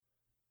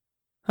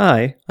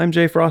Hi, I'm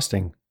Jay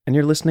Frosting, and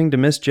you're listening to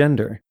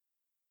Misgender.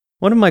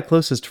 One of my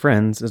closest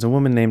friends is a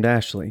woman named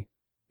Ashley,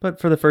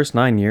 but for the first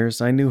 9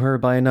 years I knew her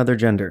by another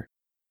gender.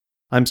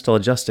 I'm still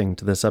adjusting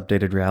to this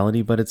updated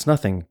reality, but it's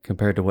nothing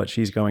compared to what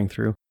she's going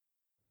through.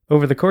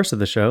 Over the course of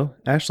the show,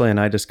 Ashley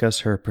and I discuss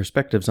her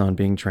perspectives on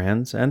being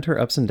trans and her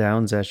ups and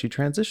downs as she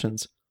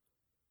transitions.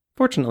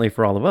 Fortunately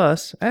for all of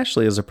us,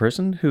 Ashley is a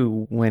person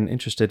who, when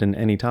interested in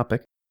any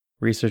topic,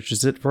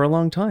 researches it for a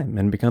long time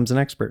and becomes an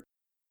expert.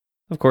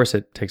 Of course,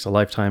 it takes a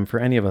lifetime for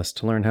any of us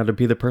to learn how to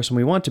be the person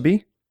we want to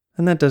be,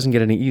 and that doesn't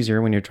get any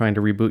easier when you're trying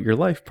to reboot your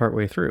life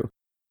partway through.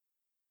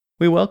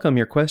 We welcome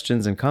your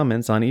questions and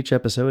comments on each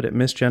episode at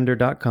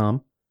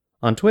misgender.com,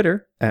 on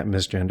Twitter at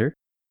misgender,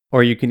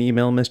 or you can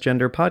email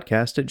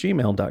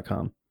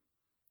misgenderpodcast@gmail.com.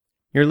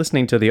 You're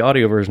listening to the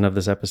audio version of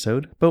this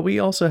episode, but we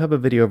also have a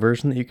video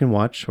version that you can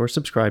watch or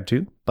subscribe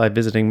to by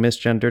visiting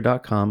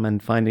misgender.com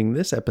and finding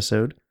this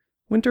episode,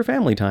 Winter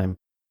Family Time,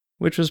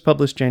 which was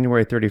published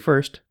January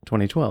 31st,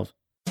 2012.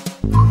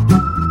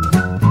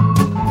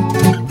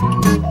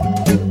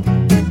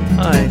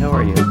 Hi, how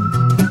are you?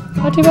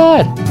 Not too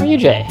bad. How are you,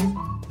 Jay?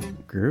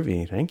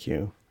 Groovy, thank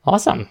you.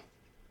 Awesome.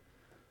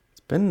 It's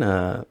been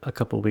a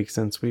couple weeks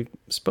since we've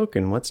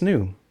spoken. What's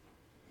new?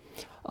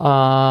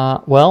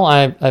 Well,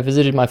 I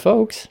visited my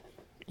folks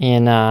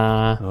in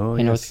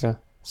North Carolina.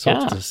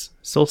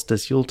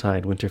 Solstice,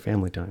 Yuletide, Winter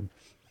Family Time.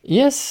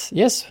 Yes,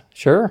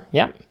 sure,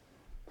 yeah.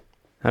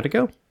 How'd it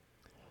go?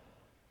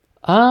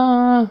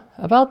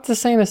 About the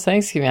same as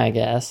Thanksgiving, I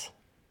guess.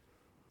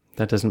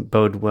 That doesn't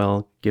bode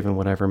well, given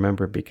what I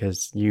remember,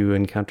 because you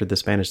encountered the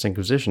Spanish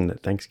Inquisition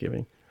at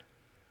Thanksgiving.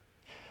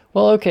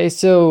 Well, okay,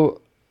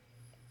 so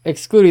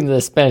excluding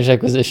the Spanish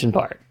Inquisition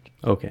part.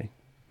 Okay.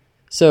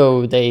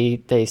 So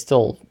they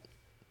still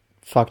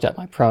fucked up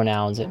my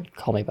pronouns and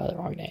called me by the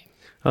wrong name.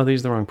 Oh,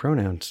 these are the wrong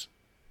pronouns.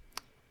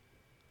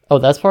 Oh,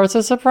 that's part's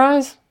a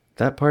surprise?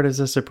 That part is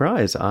a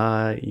surprise.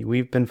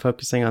 We've been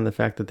focusing on the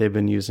fact that they've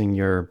been using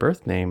your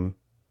birth name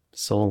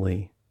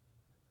solely.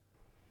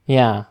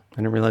 Yeah. I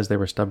didn't realize they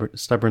were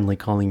stubbornly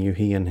calling you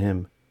he and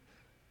him.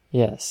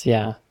 Yes,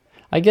 yeah.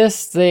 I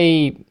guess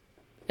they,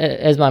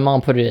 as my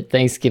mom put it at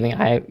Thanksgiving,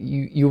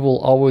 you will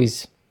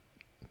always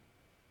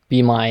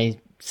be my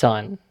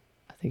son,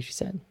 I think she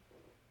said.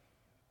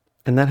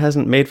 And that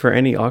hasn't made for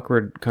any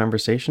awkward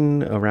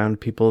conversation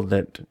around people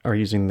that are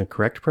using the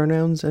correct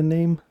pronouns and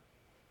name?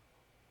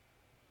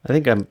 I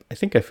think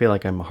I feel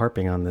like I'm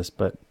harping on this,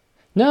 but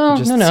No. it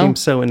just seems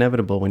so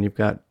inevitable when you've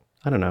got,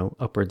 I don't know,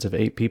 upwards of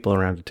 8 people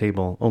around a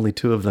table. Only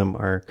 2 of them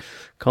are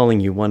calling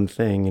you one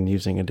thing and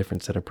using a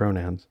different set of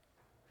pronouns.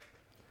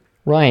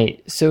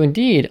 Right. So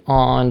indeed,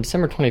 on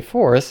December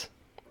 24th,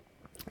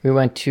 we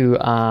went to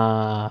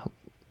a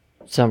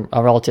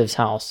relative's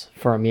house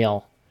for a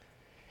meal.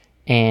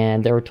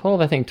 And there were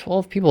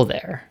 12 people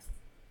there.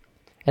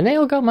 And they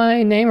all got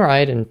my name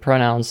right and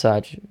pronouns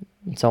such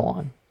and so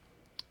on.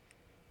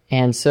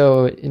 And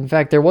so, in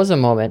fact, there was a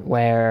moment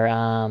where,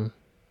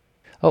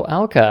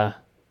 Alka,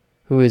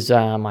 who is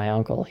my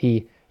uncle,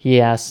 he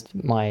asked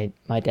my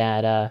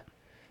dad,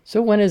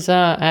 so when is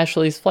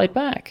Ashley's flight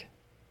back?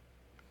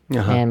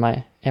 Uh-huh. And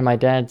my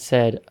dad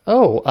said,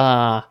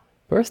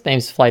 birth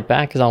name's flight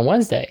back is on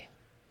Wednesday.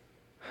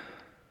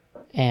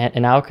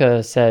 And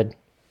Alka said,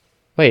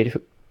 wait,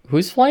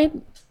 whose flight?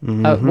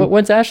 Mm-hmm.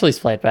 When's Ashley's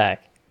flight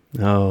back?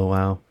 Oh,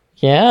 wow.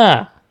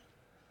 Yeah.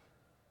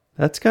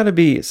 That's got to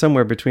be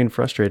somewhere between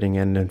frustrating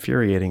and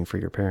infuriating for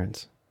your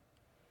parents.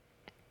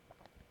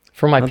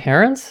 For my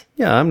parents?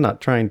 Yeah, I'm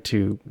not trying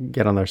to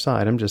get on their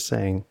side. I'm just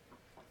saying.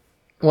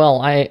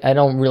 Well, I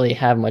don't really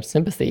have much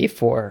sympathy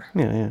for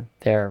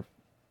their...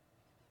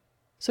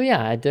 So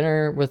yeah, I had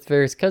dinner with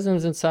various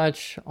cousins and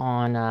such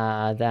on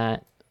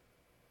the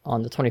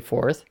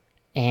 24th.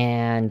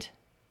 And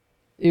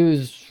it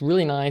was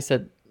really nice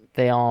that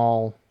they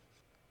all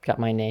got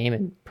my name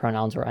and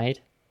pronouns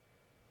right.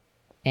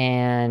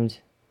 And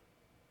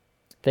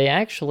they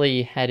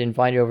actually had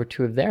invited over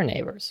 2 of their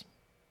neighbors.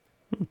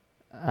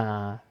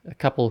 A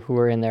couple who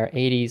were in their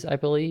 80s, I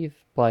believe.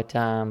 But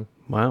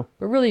wow.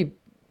 But really,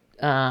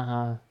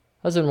 husband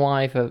and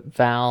wife,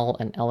 Val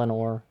and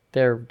Eleanor,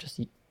 they're just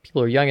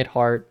people who are young at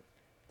heart.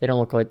 They don't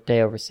look like a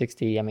day over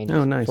 60. I mean,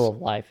 just nice. full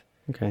of life.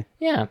 Okay.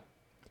 Yeah.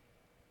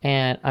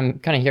 And I'm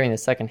kind of hearing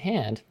this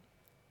secondhand.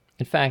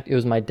 In fact, it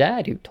was my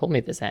dad who told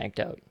me this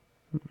anecdote.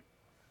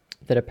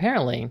 That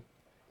apparently,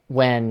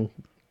 when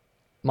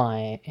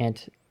my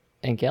Aunt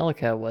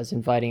Angelica was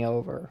inviting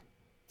over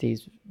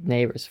these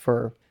neighbors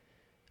for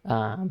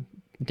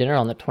dinner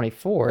on the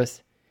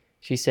 24th,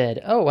 she said,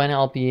 and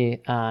I'll be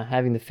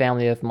having the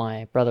family of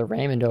my brother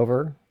Raymond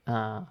over,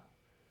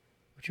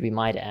 which would be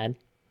my dad,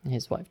 and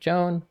his wife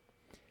Joan,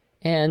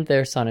 and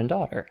their son and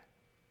daughter.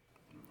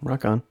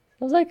 Rock on.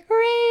 I was like,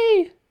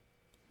 hooray!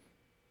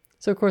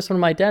 So, of course, when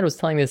my dad was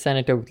telling me this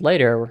anecdote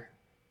later,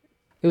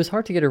 it was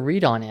hard to get a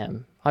read on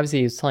him. Obviously,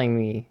 he was telling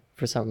me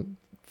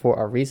for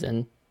a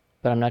reason,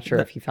 but I'm not sure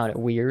if he found it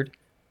weird.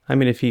 I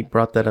mean, if he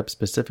brought that up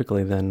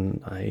specifically,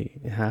 then I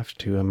have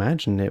to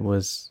imagine it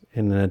was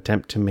in an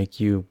attempt to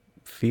make you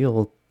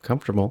feel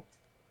comfortable.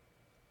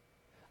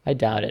 I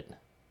doubt it.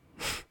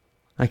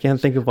 I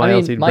can't think of why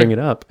else he'd bring it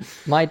up.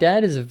 My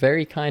dad is a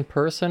very kind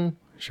person,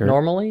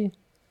 normally.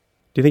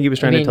 Do you think he was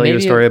trying to tell you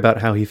a story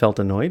about how he felt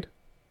annoyed?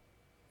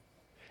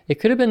 It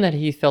could have been that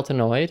he felt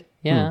annoyed,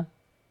 yeah.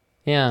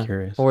 Yeah.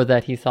 Curious. Or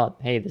that he thought,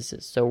 hey, this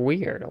is so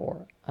weird,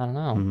 or I don't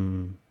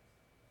know.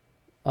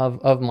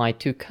 Of my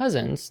two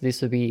cousins,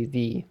 these would be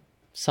the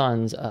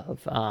sons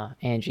of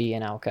Angie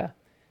and Alka,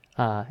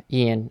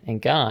 Ian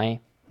and Guy.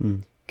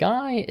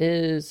 Guy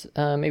is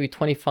maybe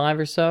 25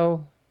 or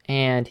so,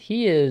 and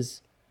he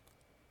is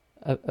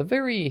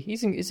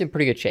he's in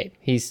pretty good shape.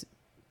 He's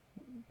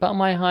about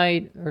my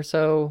height or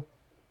so,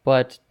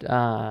 but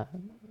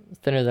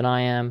thinner than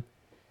I am.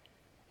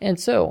 And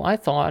so I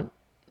thought,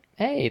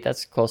 hey,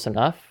 that's close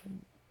enough.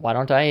 Why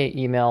don't I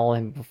email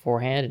him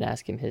beforehand and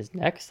ask him his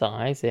neck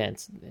size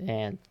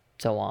and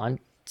so on,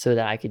 so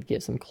that I could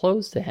give some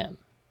clothes to him.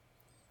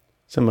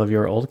 Some of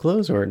your old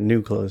clothes or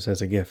new clothes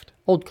as a gift?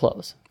 Old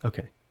clothes.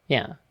 Okay.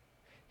 Yeah.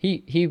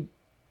 He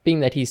being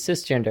that he's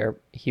cisgender,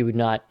 he would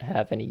not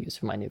have any use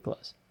for my new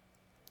clothes.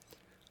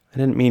 I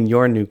didn't mean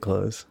your new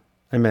clothes.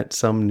 I meant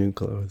some new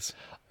clothes.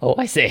 Oh,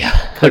 I see.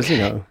 Because,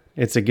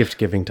 it's a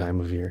gift-giving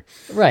time of year.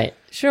 Right.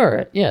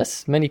 Sure.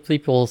 Yes. Many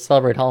people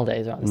celebrate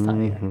holidays around this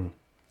time of year.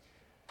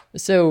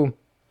 So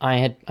I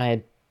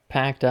had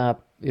packed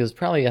up, it was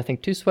probably, I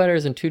think, 2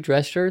 sweaters and 2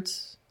 dress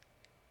shirts.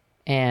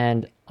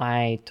 And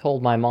I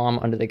told my mom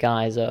under the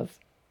guise of,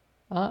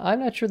 I'm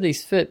not sure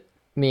these fit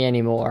me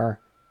anymore.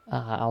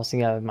 I was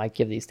thinking I might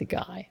give these to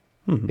Guy.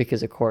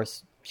 Because, of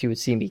course, she would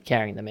see me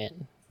carrying them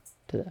in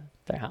to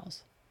their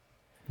house.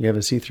 You have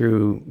a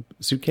see-through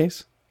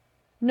suitcase?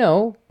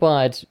 No,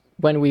 but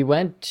when we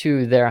went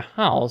to their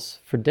house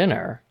for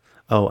dinner...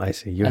 Oh, I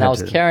see. I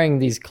was carrying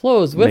these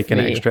clothes with me. Make an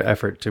extra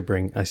effort to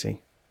bring... I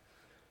see.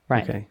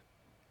 Right. Okay.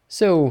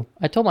 So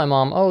I told my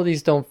mom, oh,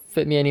 these don't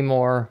fit me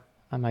anymore.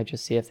 I might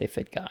just see if they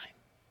fit Guy.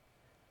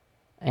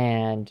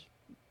 And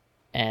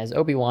as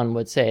Obi-Wan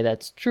would say,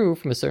 that's true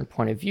from a certain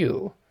point of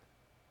view.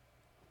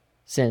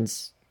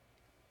 Since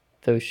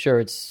those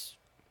shirts,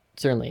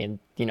 certainly in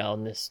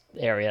this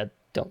area,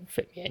 don't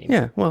fit me anymore.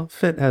 Yeah, well,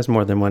 fit has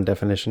more than one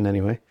definition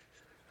anyway.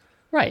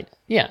 Right,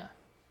 yeah.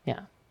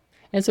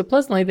 And so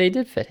pleasantly, they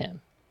did fit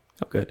him.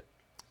 Oh, good.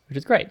 Which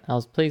is great. I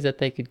was pleased that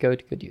they could go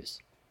to good use.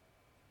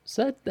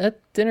 So that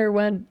dinner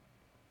went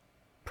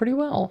pretty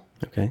well.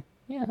 Okay.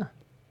 Yeah.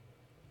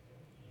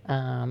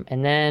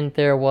 And then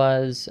there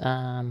was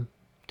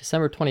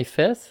December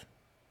 25th,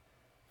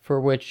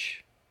 for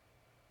which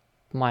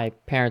my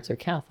parents are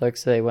Catholic,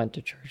 so they went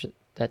to church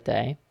that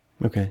day.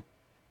 Okay.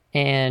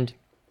 And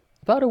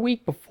about a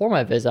week before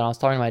my visit, I was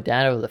talking to my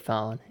dad over the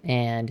phone,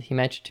 and he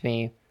mentioned to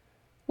me,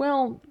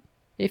 well,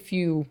 if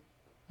you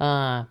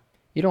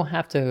don't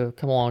have to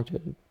come along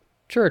to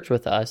church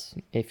with us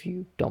if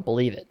you don't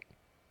believe it.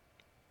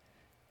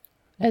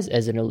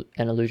 As an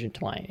allusion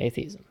to my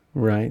atheism.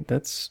 Right,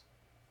 that's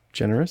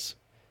generous.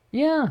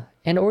 Yeah,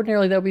 and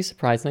ordinarily that would be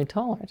surprisingly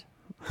tolerant.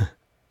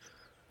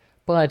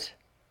 But,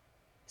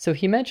 so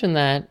he mentioned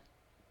that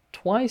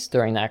twice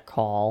during that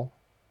call,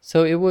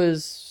 so it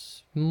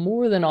was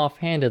more than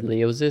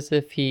offhandedly. It was as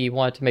if he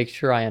wanted to make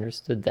sure I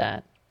understood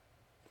that.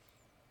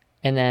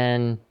 And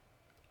then,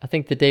 I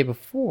think the day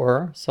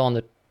before, so on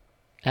the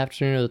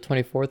afternoon of the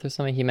 24th or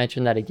something, he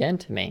mentioned that again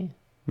to me.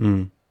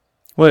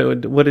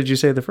 What did you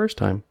say the first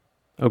time?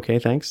 Okay,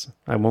 thanks.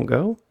 I won't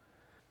go?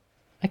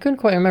 I couldn't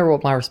quite remember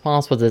what my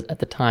response was at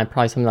the time.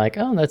 Probably something like,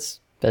 oh, that's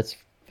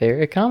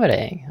very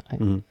accommodating.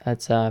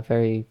 That's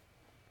very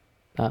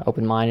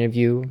open-minded of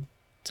you,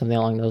 something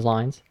along those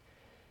lines.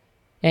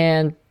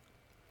 And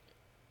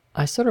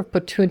I sort of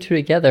put 2 and 2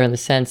 together in the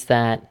sense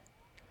that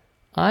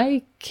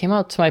I came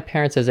out to my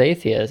parents as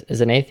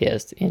an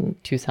atheist in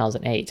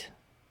 2008.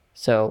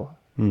 So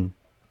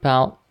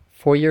about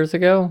 4 years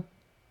ago.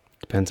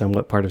 Depends on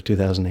what part of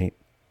 2008.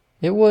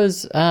 It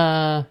was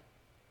the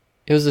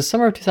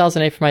summer of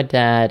 2008 for my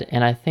dad,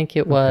 and I think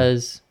it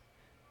was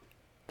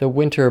the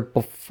winter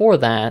before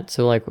that,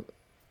 so like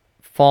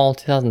fall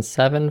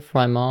 2007 for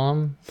my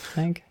mom, I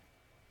think.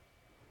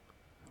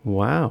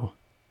 Wow.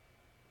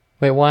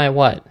 Wait, why?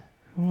 What?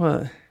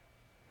 What?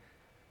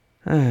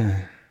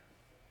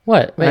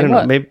 What? Wait, I don't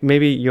what? know.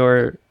 Maybe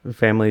your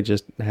family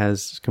just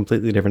has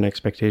completely different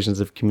expectations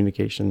of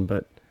communication,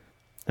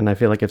 and I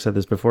feel like I've said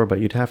this before, but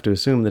you'd have to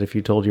assume that if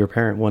you told your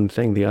parent one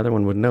thing, the other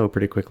one would know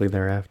pretty quickly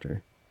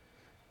thereafter.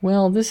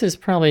 Well, this is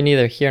probably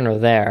neither here nor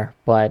there,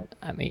 but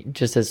I mean,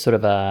 just as sort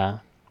of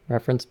a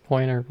reference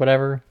point or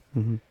whatever.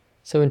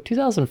 So in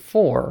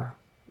 2004,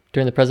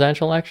 during the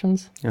presidential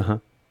elections,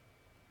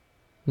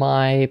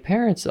 my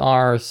parents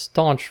are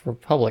staunch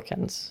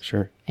Republicans.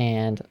 Sure.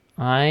 And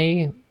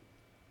I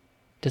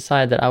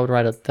decided that I would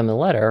write them a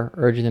letter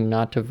urging them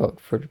not to vote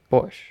for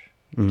Bush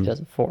in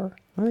 2004.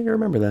 I think I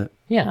remember that.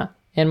 Yeah.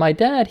 And my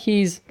dad,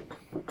 he's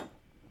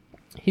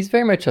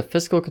very much a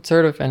fiscal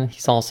conservative, and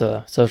he's also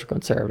a social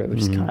conservative,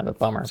 which is kind of a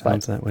bummer.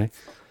 Sounds that way.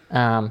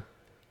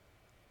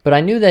 But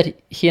I knew that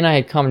he and I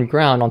had common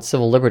ground on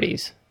civil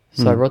liberties.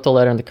 So I wrote the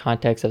letter in the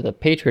context of the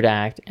Patriot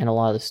Act and a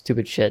lot of the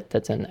stupid shit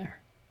that's in there.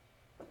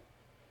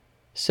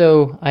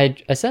 So I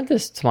sent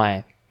this to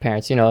my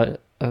parents, a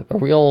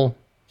real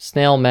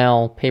snail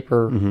mail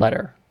paper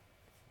letter.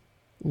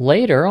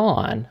 Later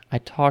on, I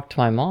talked to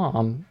my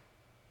mom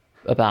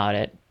about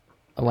it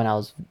when I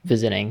was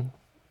visiting,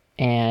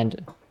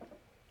 and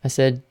I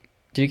said,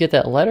 "Did you get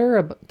that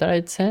letter that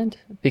I'd sent?"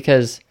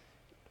 Because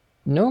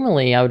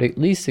normally I would at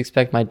least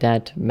expect my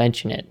dad to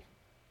mention it,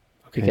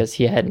 because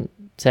he hadn't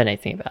said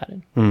anything about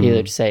it.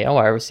 Either to say, "Oh,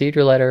 I received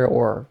your letter,"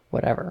 or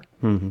whatever.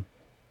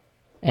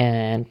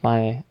 And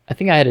I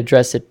think I had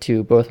addressed it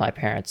to both my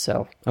parents,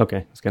 so... Okay,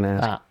 I was going to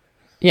ask.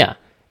 Yeah,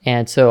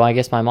 and so I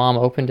guess my mom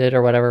opened it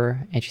or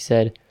whatever, and she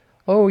said,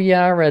 "Oh,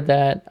 yeah, I read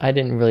that. I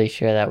didn't really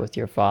share that with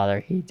your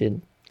father.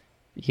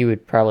 He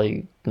would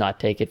probably not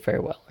take it very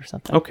well," or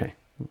something. Okay.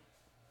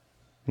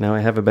 Now I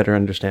have a better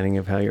understanding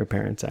of how your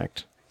parents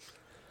act.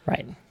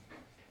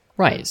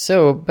 Right,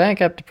 so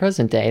back up to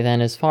present day then,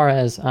 as far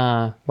as,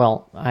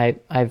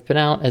 I've been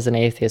out as an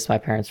atheist, my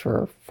parents,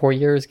 for 4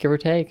 years, give or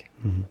take.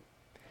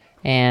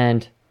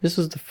 And this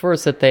was the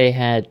first that they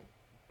had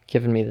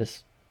given me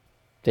this,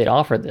 they'd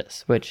offered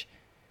this, which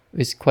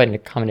was quite an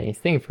accommodating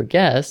thing for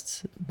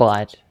guests,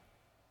 but...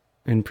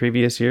 In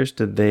previous years,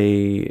 did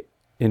they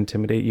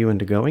intimidate you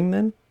into going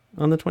then,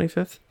 on the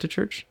 25th, to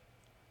church?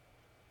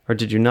 Or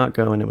did you not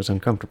go and it was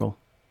uncomfortable?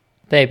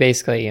 They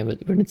basically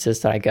would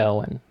insist that I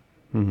go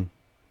and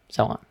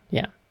so on,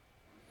 yeah.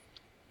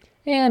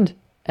 And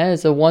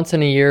as a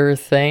once-in-a-year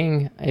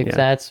thing, if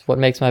that's what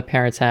makes my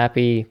parents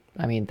happy,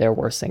 I mean, there are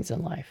worse things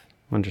in life.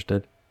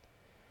 Understood.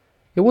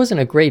 It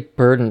wasn't a great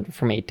burden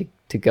for me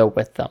to go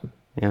with them.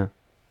 Yeah.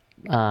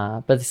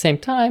 But at the same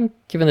time,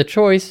 given the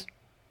choice,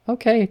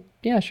 okay,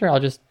 yeah, sure, I'll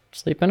just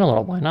sleep in a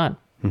little. Why not?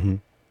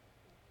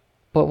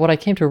 But what I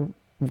came to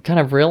kind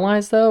of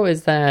realize, though,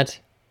 is that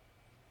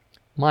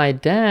my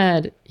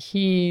dad,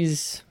 he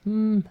is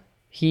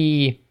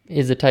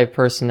the type of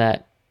person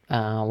that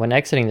when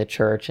exiting the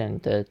church and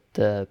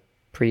the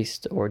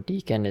priest or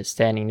deacon is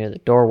standing near the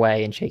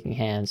doorway and shaking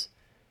hands,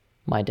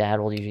 my dad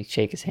will usually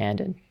shake his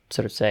hand and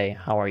sort of say,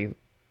 "How are you,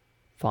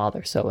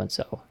 Father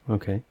so-and-so?"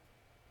 Okay.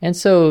 And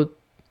so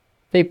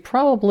they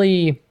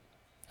probably,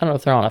 I don't know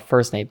if they're on a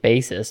first-name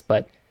basis,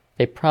 but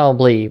they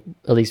probably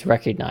at least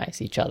recognize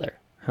each other.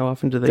 How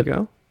often do they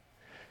go?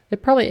 They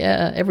probably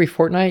every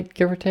fortnight,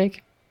 give or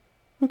take.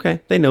 Okay.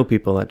 They know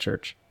people at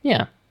church.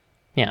 Yeah.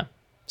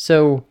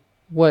 So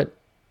what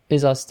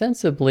is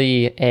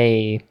ostensibly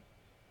a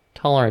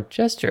tolerant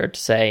gesture to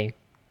say,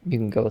 you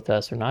can go with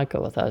us or not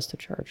go with us to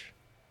church,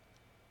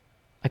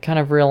 I kind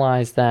of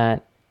realized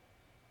that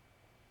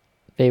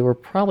they were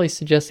probably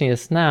suggesting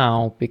this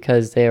now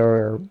because they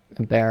were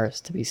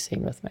embarrassed to be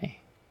seen with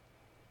me.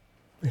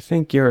 I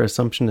think your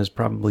assumption is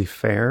probably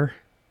fair.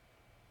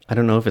 I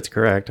don't know if it's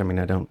correct. I mean,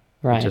 I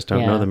just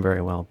don't know them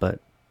very well, but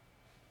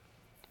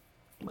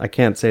I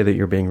can't say that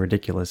you're being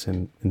ridiculous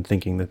in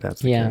thinking that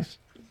that's the case.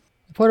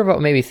 Part of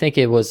what made me think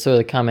it was sort of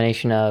the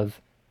combination of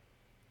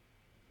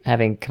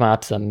having come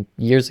out to them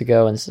years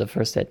ago, and this is the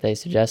first that they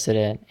suggested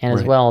it, and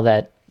as well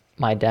that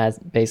my dad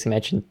basically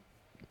mentioned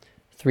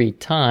 3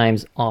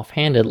 times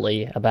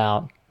offhandedly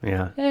about,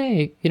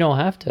 hey, you don't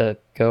have to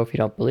go if you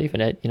don't believe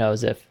in it,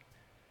 as if,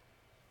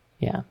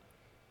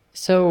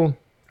 So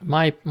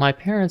my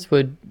parents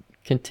would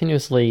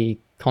continuously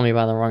call me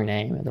by the wrong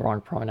name and the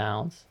wrong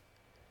pronouns.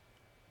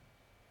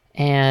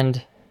 And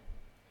it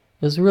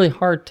was really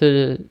hard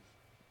to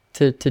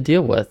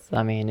deal with.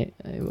 I mean,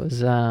 it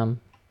was...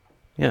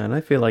 Yeah, and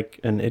I feel like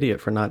an idiot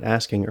for not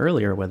asking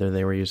earlier whether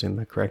they were using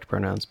the correct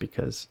pronouns,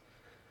 because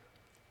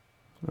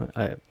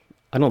I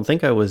don't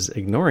think I was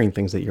ignoring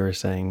things that you were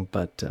saying,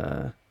 but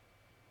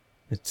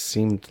it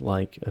seemed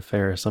like a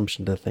fair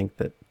assumption to think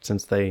that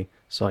since they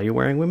saw you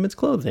wearing women's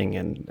clothing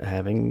and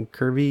having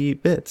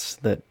curvy bits,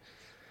 that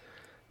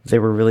they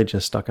were really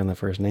just stuck on the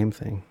first name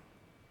thing.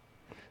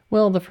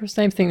 Well, the first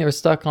name thing they were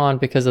stuck on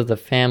because of the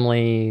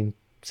family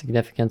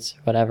significance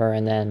or whatever,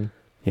 and then...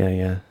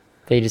 Yeah.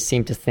 They just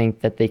seem to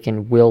think that they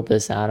can will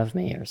this out of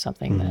me or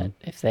something, that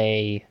if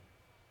they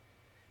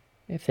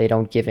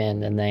don't give in,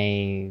 then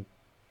I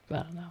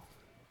don't know.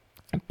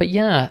 But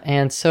yeah,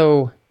 and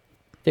so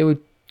they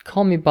would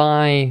call me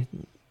by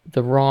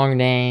the wrong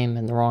name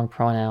and the wrong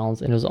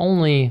pronouns, and it was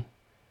only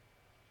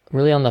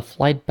really on the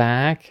flight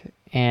back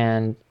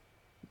and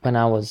when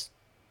I was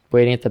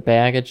waiting at the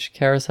baggage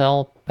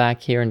carousel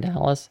back here in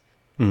Dallas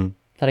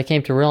that I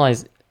came to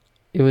realize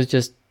it was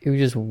just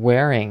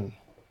wearing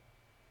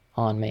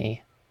on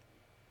me.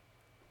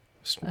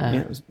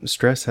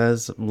 Stress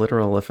has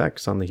literal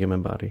effects on the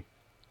human body.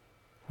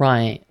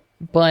 Right.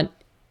 But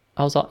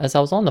as I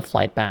was on the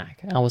flight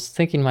back, I was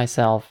thinking to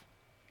myself,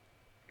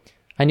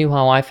 I knew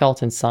how I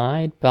felt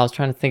inside, but I was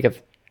trying to think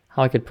of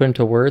how I could put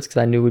into words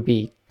because I knew we'd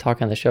be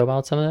talking on the show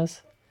about some of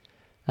this.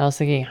 And I was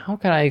thinking, how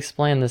could I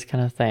explain this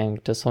kind of thing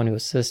to someone who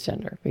was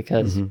cisgender?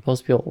 Because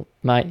most people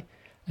might,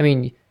 I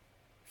mean,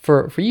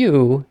 for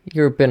you,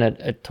 you've been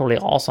a totally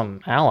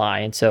awesome ally,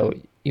 and so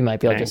you might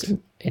be able to just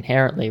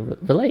inherently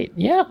relate.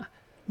 Yeah.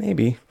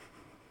 Maybe.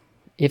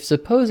 If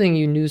supposing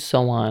you knew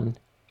someone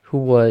who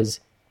was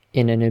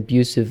in an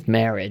abusive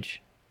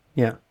marriage.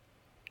 Yeah.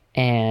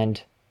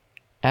 And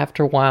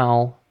after a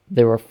while,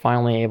 they were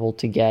finally able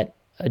to get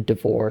a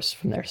divorce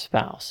from their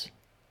spouse.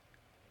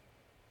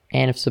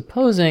 And if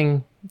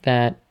supposing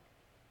that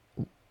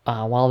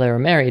while they were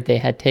married, they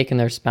had taken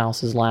their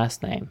spouse's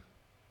last name.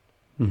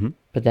 Mm-hmm.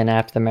 But then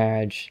after the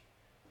marriage,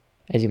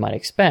 as you might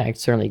expect,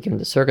 certainly given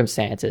the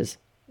circumstances,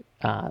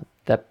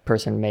 that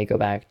person may go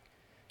back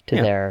to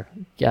their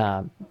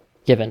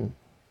given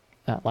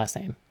last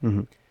name.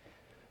 Mm-hmm.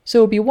 So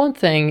it would be one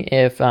thing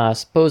if,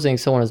 supposing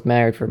someone was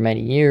married for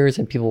many years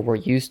and people were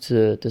used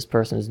to this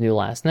person's new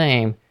last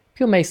name,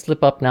 people may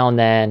slip up now and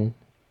then.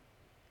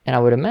 And I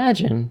would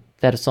imagine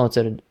that if someone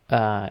said,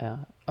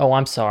 "Oh,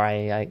 I'm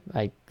sorry,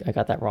 I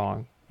got that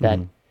wrong," that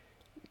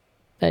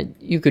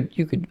you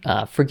could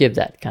forgive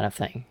that kind of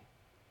thing.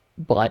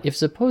 But if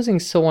supposing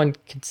someone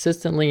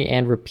consistently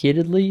and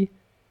repeatedly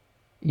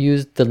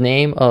used the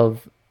name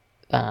of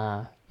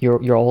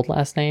your old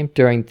last name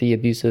during the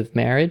abusive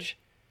marriage,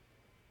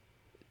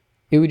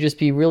 it would just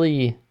be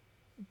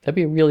that'd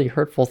be a really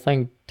hurtful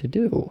thing to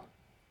do.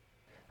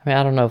 I mean,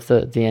 I don't know if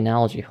the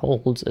analogy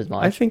holds as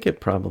much. I think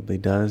it probably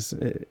does.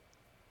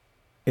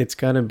 It's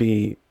got to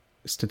be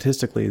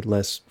statistically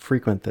less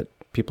frequent that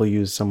people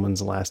use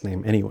someone's last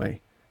name anyway,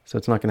 so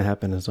it's not going to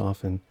happen as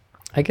often.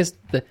 I guess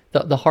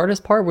the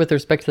hardest part with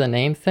respect to the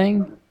name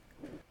thing,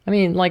 I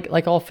mean,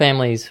 like all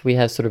families, we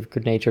have sort of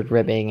good-natured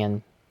ribbing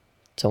and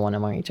so on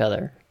among each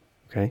other.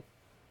 Okay.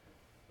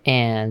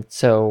 And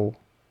so,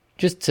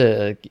 just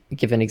to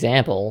give an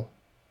example,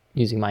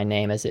 using my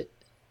name as it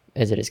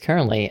is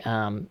currently,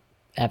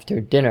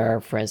 after dinner,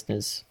 for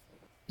instance,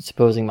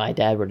 supposing my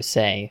dad were to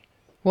say,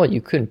 "Well,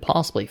 you couldn't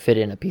possibly fit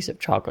in a piece of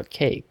chocolate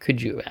cake,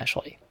 could you,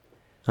 Ashley?"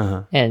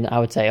 Uh-huh. And I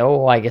would say,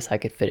 "Oh, I guess I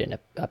could fit in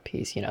a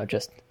piece,"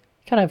 just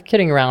kind of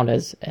kidding around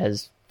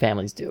as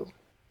families do.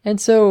 And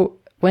so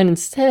when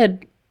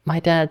instead my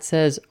dad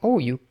says, "Oh,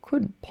 you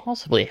couldn't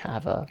possibly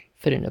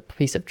fit in a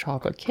piece of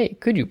chocolate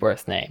cake, could you,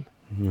 birth name?"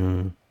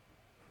 Mm.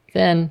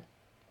 Then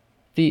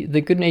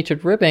the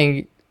good-natured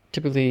ribbing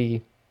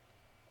typically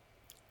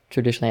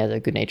traditionally has a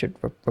good-natured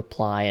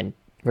reply and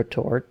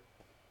retort.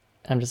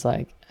 I'm just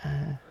like,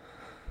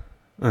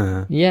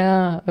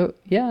 yeah,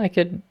 I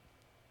could,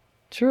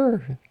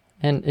 sure.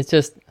 And it's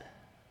just...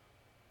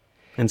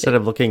 Instead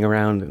of looking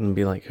around and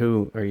be like,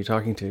 who are you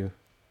talking to?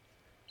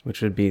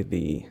 Which would be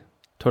the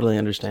totally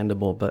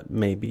understandable but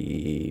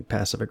maybe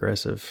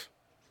passive-aggressive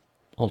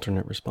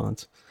alternate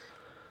response.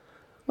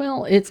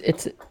 Well, it's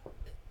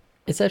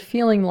that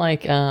feeling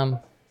like,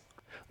 well,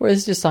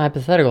 it's just a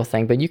hypothetical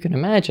thing, but you can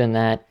imagine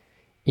that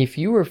if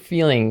you were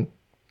feeling,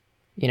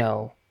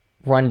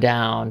 run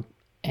down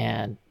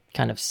and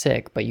kind of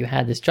sick, but you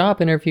had this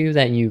job interview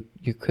that you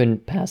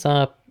couldn't pass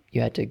up,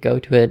 you had to go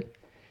to it,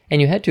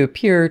 and you had to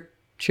appear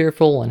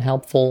cheerful and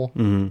helpful,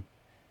 mm-hmm.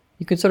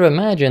 You can sort of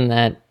imagine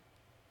that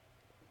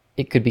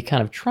it could be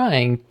kind of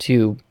trying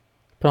to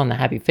put on the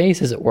happy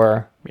face, as it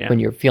were, when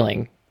you're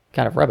feeling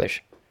kind of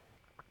rubbish.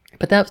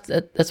 But that's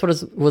what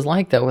it was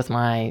like, though,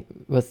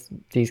 with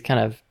these kind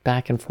of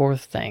back and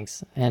forth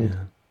things. And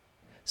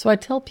so I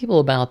tell people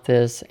about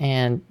this,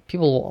 and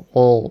people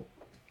will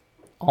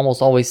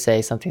almost always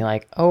say something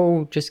like,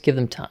 "Oh, just give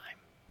them time."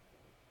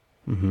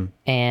 Mm-hmm.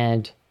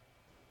 And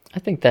I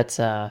think that's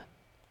a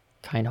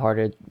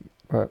kind-hearted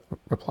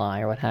reply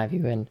or what have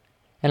you. And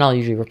I'll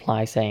usually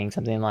reply saying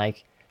something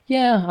like,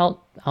 "Yeah,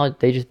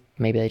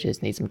 maybe they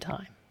just need some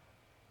time."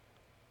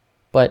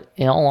 But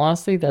in all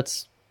honesty,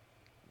 that's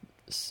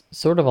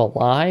sort of a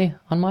lie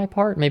on my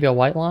part, maybe a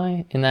white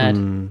lie, in that,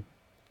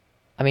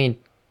 I mean,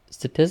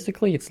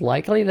 statistically, it's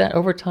likely that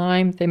over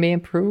time they may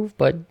improve,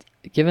 but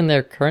given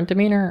their current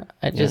demeanor,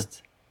 I'm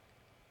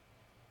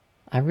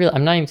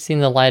not even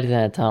seeing the light in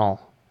that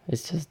tunnel.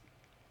 It's just,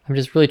 I'm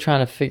just really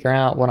trying to figure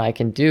out what I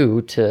can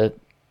do to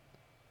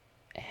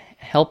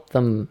help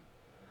them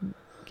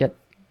get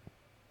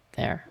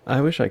there.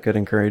 I wish I could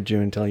encourage you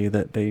and tell you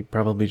that they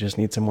probably just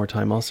need some more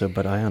time also,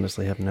 but I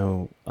honestly have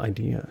no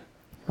idea.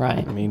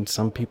 Right. I mean,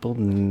 some people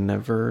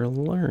never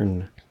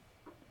learn.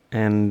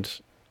 And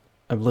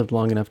I've lived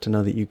long enough to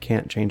know that you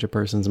can't change a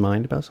person's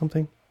mind about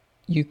something.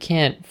 You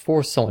can't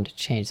force someone to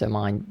change their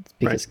mind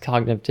because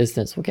cognitive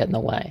dissonance will get in the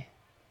way.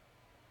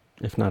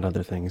 If not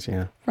other things,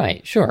 yeah.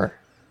 Right, sure.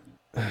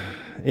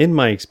 In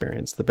my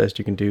experience, the best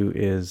you can do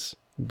is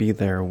be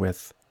there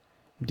with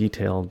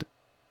detailed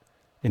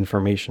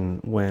information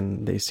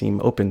when they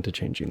seem open to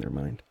changing their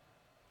mind.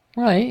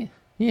 Right,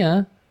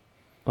 yeah.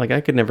 Like,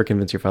 I could never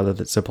convince your father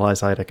that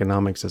supply-side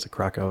economics is a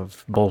crock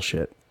of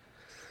bullshit.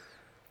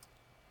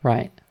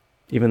 Right.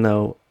 Even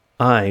though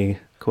I,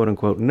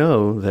 quote-unquote,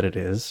 know that it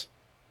is.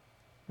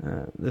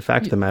 The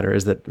fact of the matter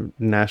is that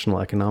national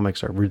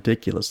economics are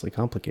ridiculously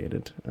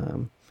complicated.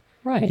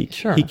 Right,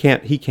 sure. He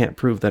can't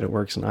prove that it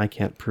works, and I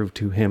can't prove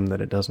to him that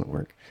it doesn't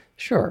work.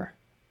 Sure.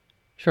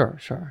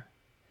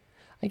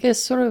 I guess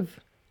sort of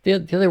the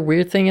other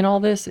weird thing in all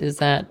this is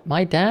that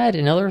my dad,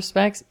 in other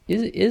respects,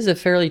 is a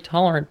fairly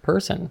tolerant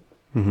person.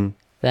 Mm-hmm.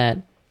 That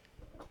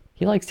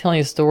he likes telling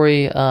a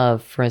story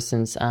of, for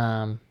instance,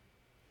 I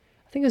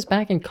think it was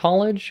back in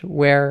college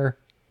where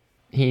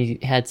he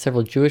had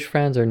several Jewish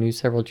friends or knew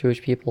several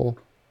Jewish people,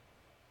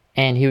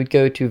 and he would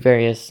go to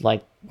various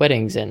like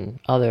weddings and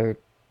other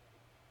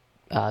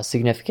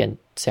significant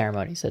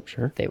ceremonies that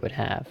they would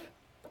have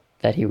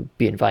that he would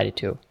be invited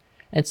to.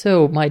 And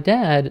so my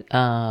dad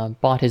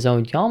bought his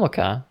own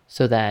yarmulke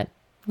so that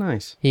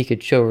he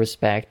could show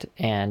respect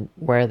and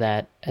wear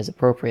that as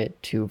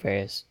appropriate to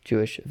various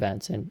Jewish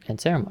events and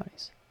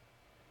ceremonies,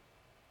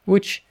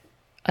 which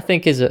I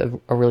think is a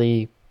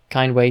really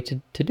kind way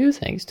to do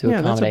things, to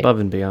accommodate. That's above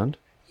and beyond.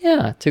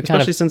 Yeah,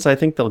 especially since I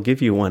think they'll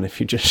give you one if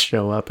you just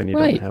show up and you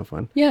don't have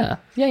one. Yeah.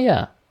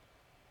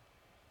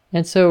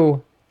 And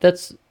so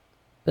that's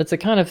the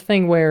kind of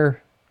thing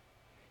where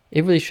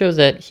it really shows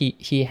that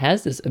he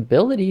has this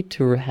ability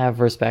to have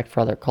respect for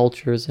other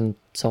cultures and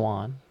so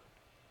on.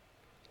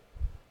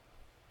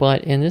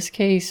 But in this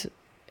case,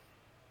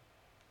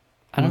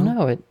 I don't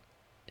know.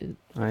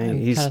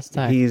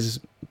 He's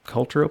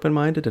culture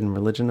open-minded and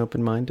religion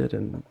open-minded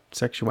and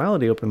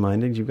sexuality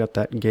open-minded. You've got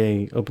that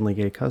openly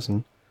gay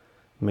cousin.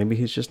 Maybe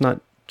he's just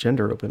not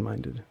gender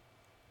open-minded.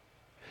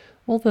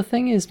 Well, the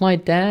thing is, my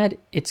dad,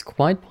 it's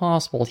quite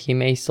possible he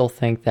may still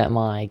think that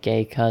my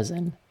gay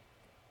cousin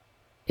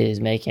is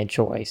making a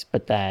choice,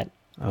 but that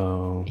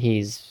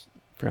he's...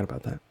 Forgot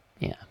about that.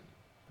 Yeah.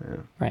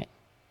 Right.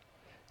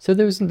 So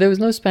there was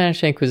no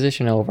Spanish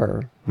Inquisition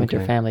over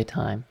winter family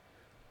time.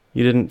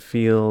 You didn't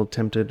feel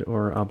tempted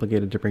or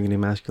obligated to bring any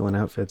masculine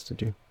outfits,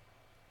 did you?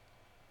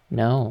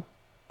 No.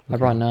 I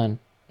brought none.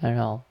 Not at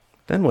all.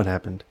 Then what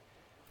happened?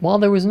 Well,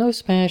 there was no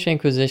Spanish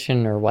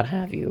Inquisition or what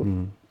have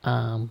you.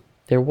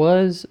 There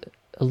was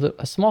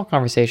a small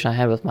conversation I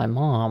had with my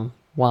mom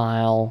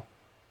while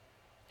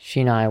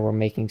she and I were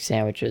making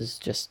sandwiches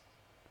just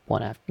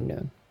one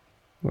afternoon.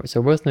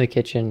 So we're both in the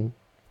kitchen,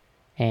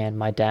 and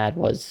my dad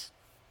was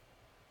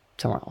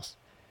somewhere else.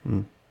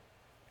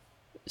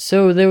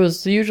 So there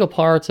was the usual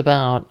parts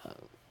about,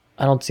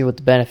 I don't see what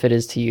the benefit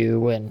is to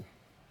you,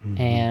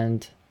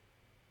 and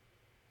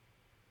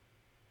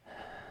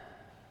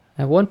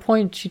at one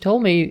point she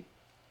told me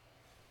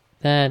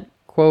that,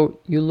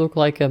 quote, "You look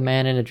like a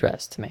man in a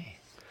dress to me."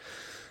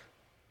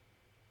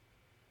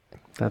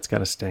 That's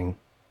gotta sting.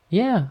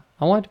 Yeah,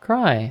 I wanted to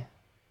cry.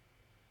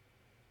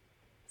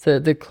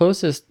 The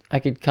closest I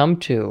could come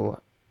to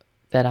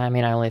that, I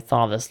only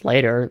thought of this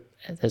later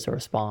as a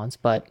response,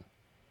 but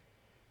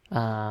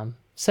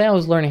say I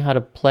was learning how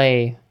to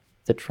play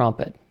the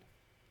trumpet.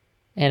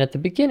 And at the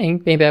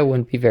beginning, maybe I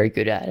wouldn't be very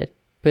good at it,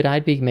 but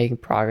I'd be making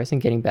progress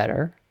and getting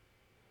better.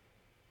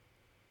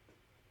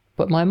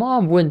 But my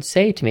mom wouldn't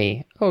say to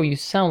me, "Oh, you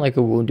sound like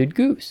a wounded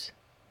goose."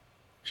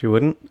 She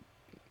wouldn't?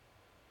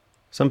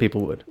 Some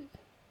people would.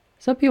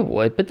 Some people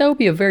would, but that would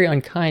be a very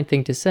unkind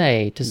thing to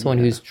say to someone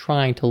who's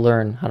trying to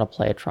learn how to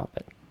play a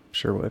trumpet.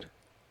 Sure would.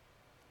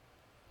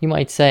 You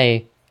might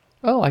say,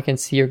 "Oh, I can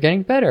see you're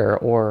getting better,"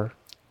 or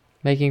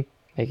making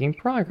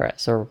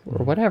progress, or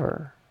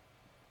whatever.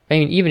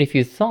 Even if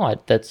you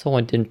thought that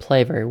someone didn't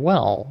play very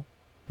well,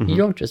 you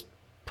don't just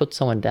put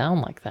someone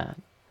down like that.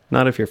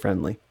 Not if you're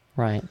friendly.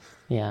 Right,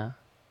 yeah.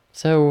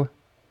 So,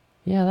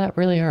 yeah, that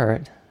really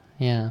hurt.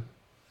 Yeah.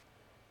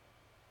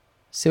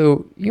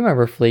 So, you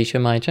remember Felicia,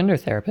 my gender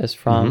therapist,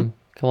 from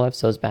a couple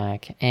episodes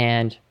back,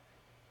 and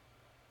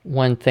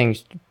one thing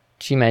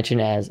she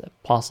mentioned as a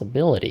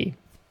possibility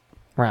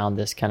around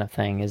this kind of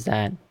thing is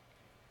that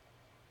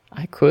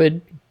I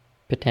could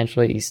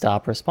potentially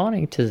stop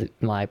responding to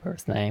my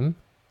birth name,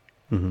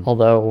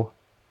 although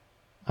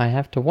I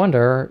have to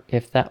wonder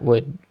if that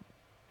would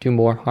do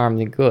more harm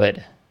than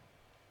good.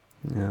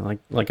 Yeah,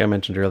 like I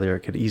mentioned earlier,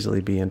 it could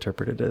easily be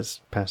interpreted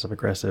as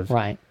passive-aggressive.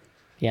 Right.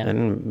 Yeah.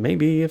 And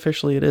maybe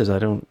officially it is. I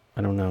don't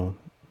know.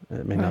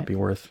 It may not be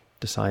worth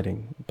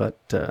deciding, but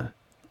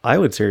I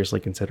would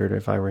seriously consider it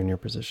if I were in your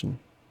position.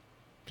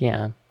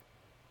 Yeah.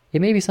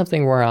 It may be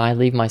something where I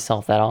leave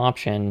myself that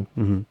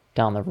option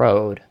down the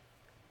road.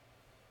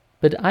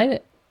 But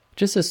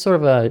just as sort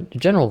of a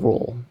general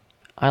rule,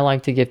 I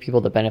like to give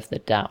people the benefit of the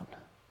doubt.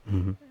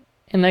 And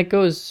that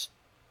goes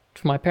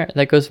for my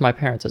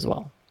parents as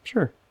well.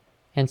 Sure.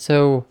 And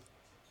so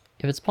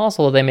if it's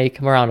possible they may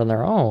come around on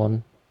their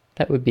own,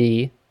 that would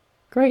be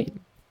great.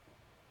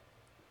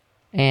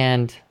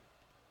 And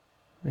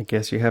I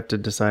guess you have to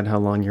decide how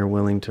long you're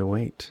willing to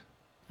wait.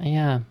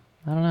 Yeah,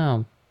 I don't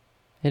know.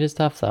 It is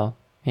tough though.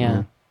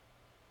 Yeah.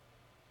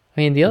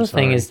 The other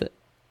thing is that,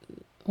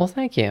 well,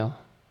 thank you.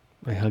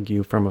 I hug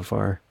you from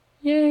afar.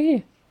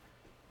 Yay.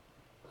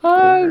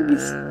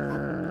 Hugs.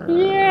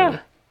 Yeah.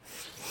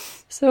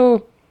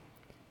 So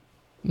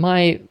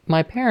my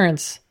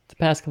parents the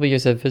past couple of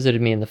years have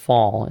visited me in the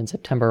fall, in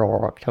September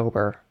or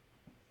October.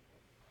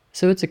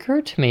 So it's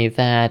occurred to me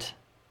that,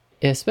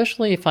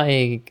 especially if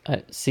I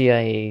see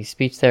a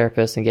speech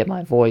therapist and get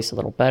my voice a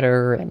little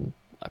better, and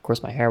of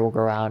course my hair will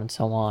grow out and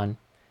so on,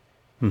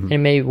 it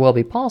may well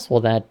be possible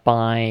that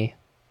by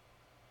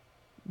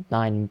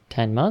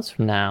 9-10 months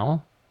from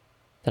now,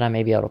 that I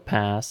may be able to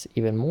pass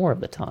even more of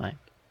the time.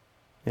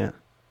 Yeah.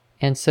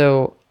 And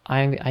so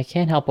I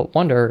can't help but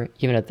wonder,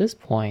 even at this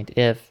point,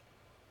 if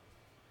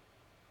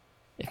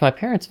my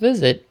parents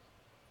visit,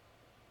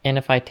 And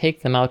if I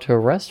take them out to a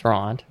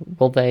restaurant,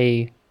 will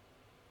they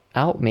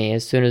out me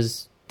as soon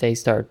as they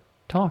start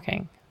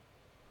talking?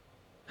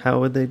 How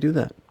would they do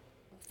that?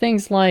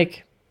 Things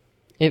like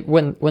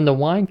when the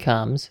wine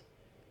comes,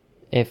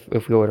 if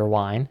we order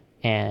wine,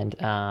 and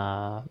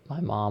my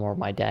mom or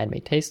my dad may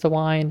taste the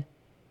wine,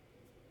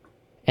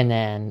 and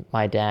then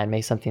my dad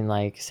may say something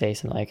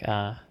like,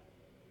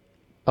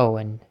 oh,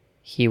 and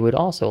he would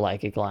also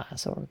like a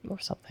glass or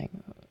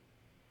something.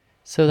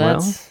 So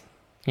that's,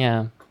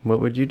 yeah. What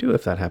would you do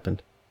if that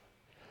happened?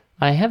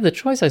 I have the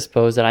choice, I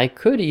suppose, that I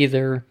could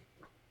either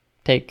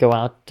go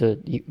out to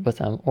eat with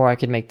them, or I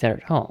could make dinner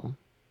at home.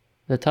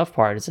 The tough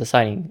part is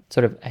deciding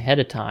sort of ahead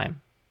of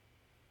time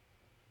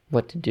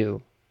what to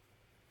do.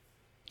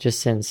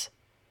 Just since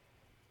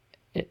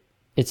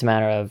it's a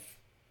matter of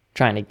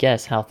trying to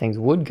guess how things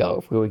would go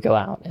if we would go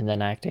out and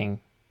then acting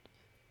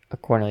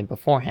accordingly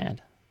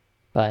beforehand.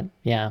 But,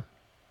 yeah.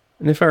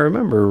 And if I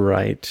remember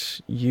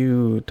right,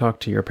 you talk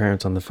to your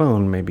parents on the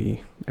phone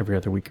maybe every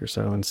other week or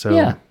so. And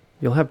so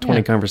you'll have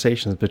 20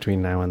 conversations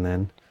between now and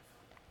then.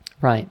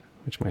 Right.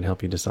 Which might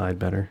help you decide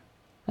better.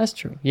 That's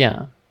true.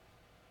 Yeah.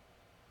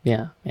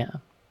 Yeah.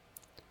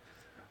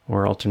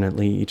 Or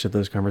alternately, each of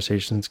those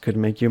conversations could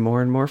make you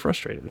more and more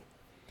frustrated.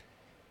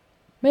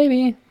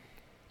 Maybe.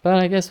 But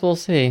I guess we'll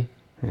see.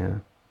 Yeah.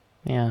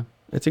 Yeah.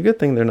 It's a good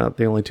thing they're not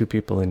the only two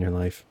people in your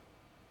life.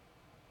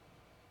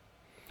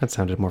 That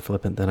sounded more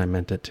flippant than I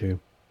meant it to.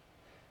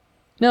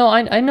 No,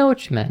 I know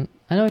what you meant.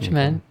 I know what you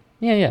meant.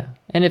 Yeah.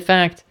 And in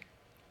fact,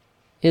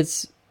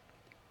 it's...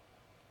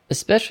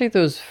 especially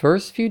those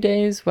first few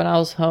days when I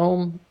was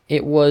home,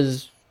 it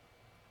was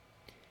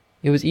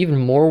even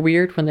more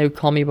weird when they would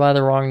call me by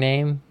the wrong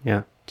name.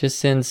 Yeah. Just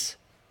since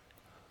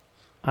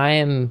I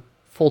am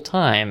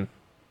full-time,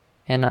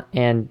 and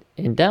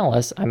in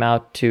Dallas, I'm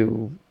out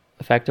to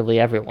effectively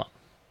everyone.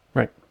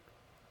 Right.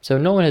 So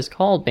no one has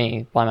called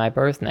me by my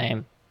birth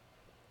name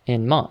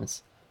in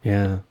months.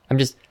 Yeah. I'm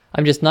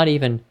just not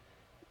even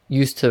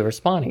used to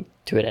responding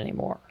to it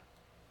anymore.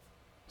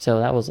 So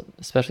that was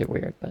especially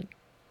weird, but...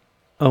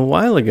 A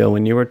while ago,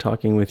 when you were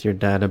talking with your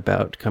dad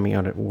about coming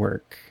out at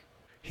work,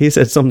 he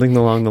said something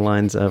along the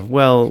lines of,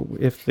 well,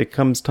 if it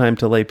comes time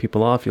to lay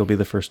people off, you'll be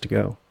the first to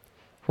go.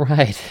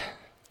 Right.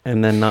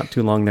 And then not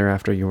too long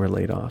thereafter, you were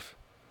laid off.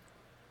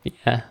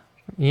 Yeah.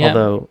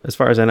 Although, as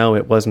far as I know,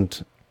 it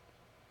wasn't,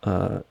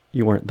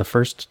 you weren't the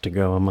first to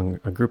go among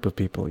a group of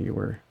people. You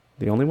were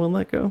the only one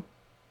let go?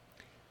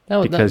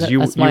 Because you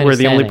were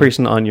the only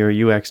person on your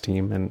UX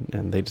team,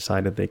 and they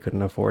decided they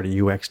couldn't afford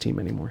a UX team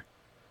anymore.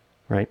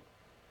 Right?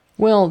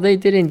 Well, they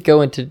didn't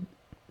go into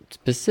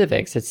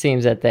specifics. It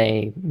seems that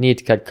they need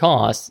to cut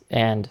costs,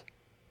 and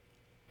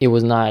it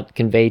was not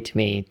conveyed to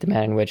me the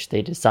manner in which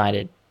they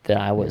decided that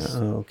I was...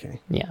 Yeah, okay.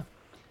 Yeah.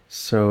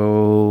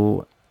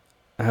 So,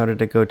 how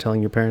did it go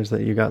telling your parents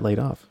that you got laid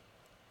off?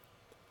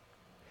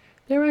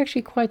 They were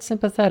actually quite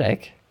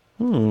sympathetic.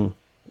 And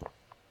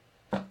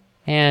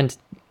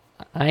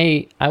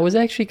I was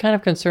actually kind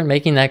of concerned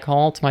making that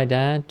call to my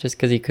dad, just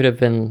because he could have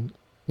been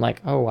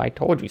like, oh, I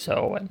told you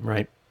so.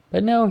 Right.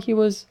 But no, he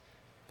was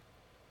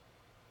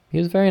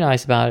very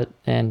nice about it.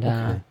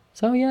 And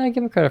so, yeah, I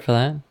give him credit for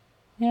that.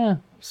 Yeah.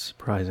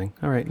 Surprising.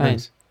 All right,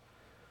 nice.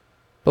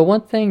 But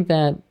one thing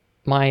that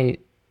my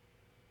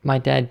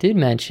dad did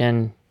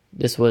mention,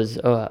 this was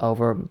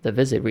over the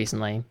visit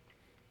recently,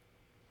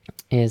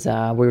 is we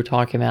were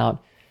talking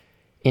about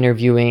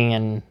interviewing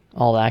and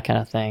all that kind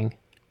of thing.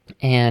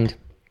 And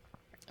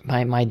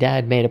my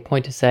dad made a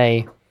point to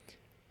say,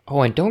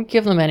 oh, and don't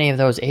give them any of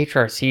those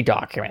HRC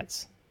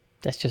documents.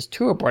 That's just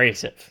too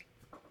abrasive.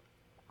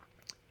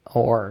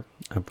 Or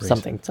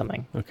something.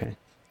 Okay.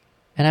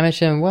 And I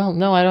mentioned, well,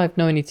 no, I don't have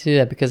no need to do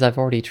that because I've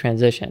already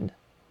transitioned.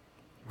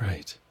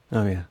 Right.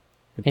 Oh, yeah.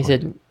 And he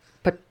said,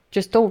 but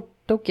just don't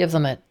give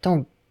them it.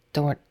 Don't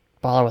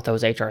bother with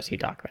those HRC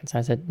documents. And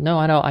I said, no,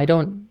 I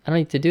don't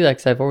need to do that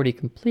because I've already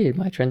completed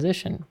my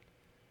transition.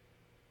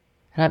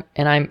 And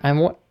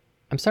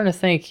I'm starting to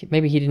think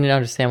maybe he didn't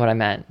understand what I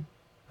meant,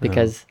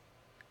 because,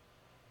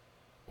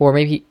 or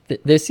maybe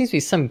there seems to be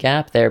some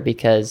gap there,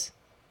 because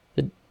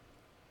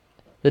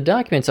the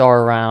documents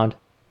are around,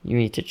 you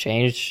need to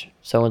change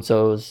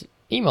so-and-so's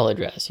email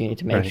address. You need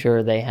to make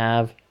sure they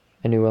have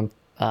a new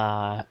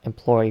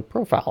employee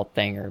profile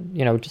thing, or,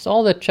 just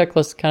all the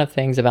checklist kind of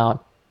things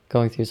about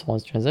going through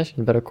someone's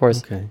transition. But of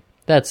course,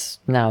 that's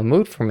now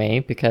moot for me,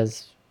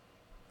 because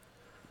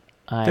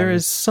there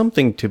is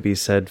something to be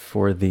said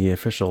for the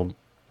official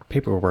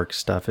paperwork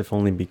stuff, if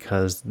only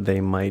because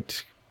they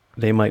might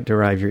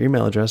derive your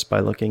email address by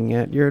looking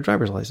at your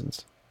driver's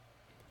license.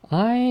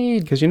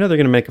 Because they're going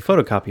to make a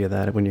photocopy of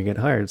that when you get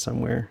hired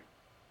somewhere.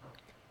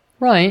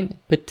 Right,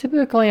 but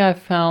typically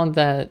I've found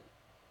that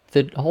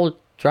the whole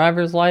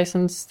driver's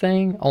license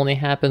thing only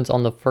happens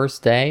on the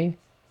first day.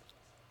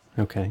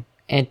 Okay.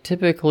 And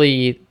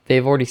typically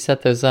they've already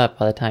set those up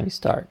by the time you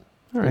start.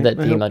 All right. That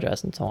email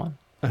address and so on.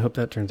 I hope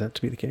that turns out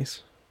to be the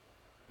case.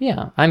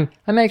 Yeah, I'm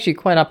actually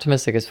quite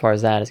optimistic as far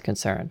as that is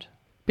concerned.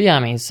 But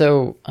yeah,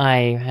 so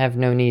I have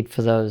no need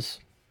for those.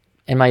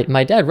 And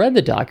my dad read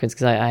the documents,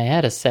 because I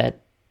had a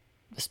set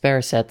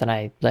spare set that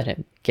I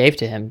gave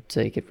to him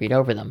so he could read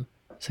over them.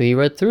 So he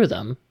read through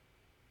them,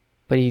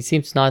 but he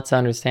seems not to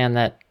understand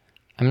that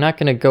I'm not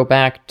going to go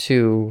back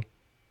to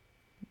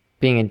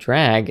being in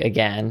drag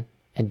again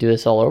and do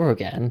this all over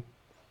again.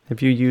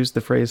 Have you used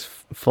the phrase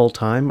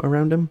full-time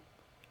around him?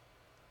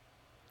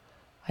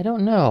 I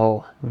don't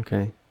know.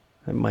 Okay.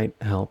 That might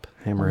help.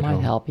 Hammer it home.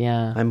 Might help,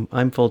 yeah.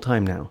 I'm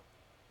full-time now.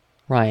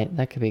 Right,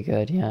 that could be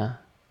good, yeah.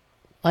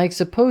 Like,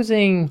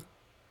 supposing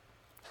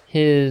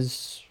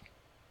his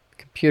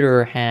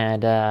computer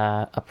had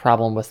a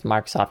problem with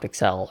Microsoft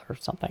Excel or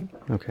something.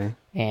 Okay.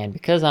 And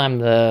because I'm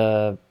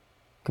the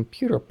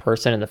computer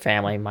person in the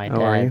family, my dad...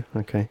 Oh, are you?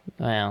 Okay.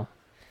 Well,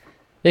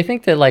 they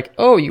think that, like,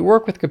 oh, you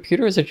work with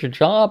computers at your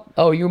job?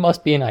 Oh, you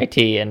must be in IT.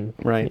 And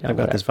right, you know, I've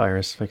got this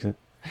virus. Fix it.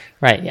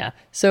 Right, yeah.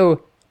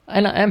 So,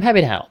 and I'm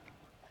happy to help.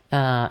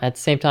 At the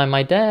same time,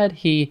 my dad,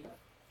 he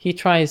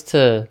tries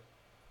to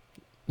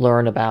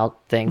learn about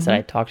things that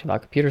I talked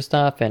about, computer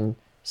stuff, and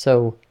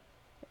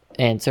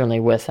certainly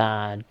with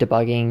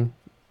debugging,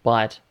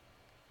 but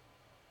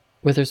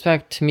with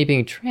respect to me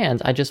being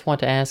trans, I just want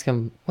to ask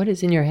him, what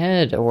is in your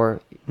head? Or,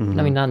 I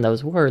mean, not in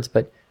those words,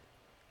 but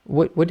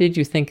what did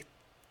you think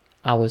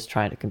I was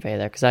trying to convey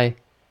there? Because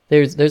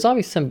there's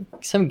always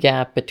some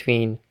gap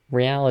between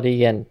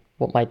reality and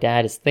what my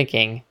dad is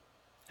thinking.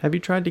 Have you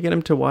tried to get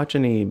him to watch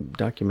any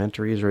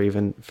documentaries or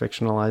even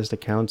fictionalized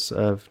accounts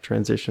of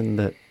transition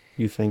that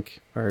you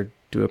think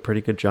do a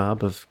pretty good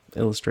job of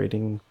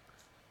illustrating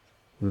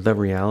the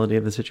reality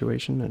of the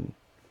situation and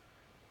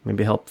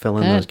maybe help fill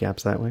in those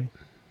gaps that way?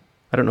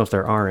 I don't know if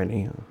there are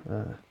any.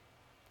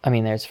 I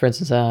mean, there's, for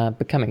instance,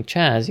 Becoming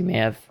Chaz. You may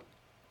have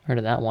heard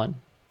of that one.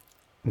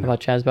 No. About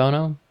Chaz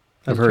Bono?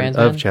 I've heard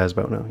of Chaz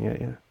Bono,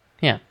 yeah.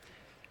 Yeah.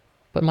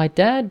 But my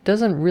dad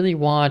doesn't really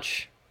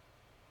watch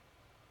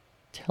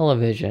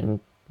television.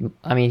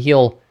 I mean,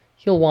 he'll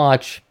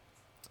watch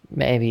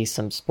maybe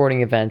some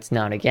sporting events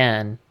now and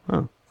again.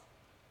 Huh.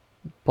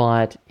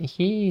 But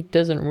he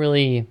doesn't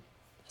really...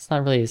 It's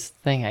not really his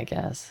thing, I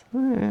guess.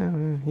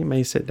 He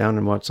may sit down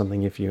and watch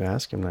something if you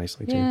ask him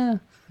nicely, too.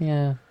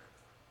 Yeah.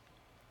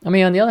 I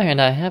mean, on the other hand,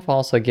 I have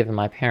also given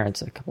my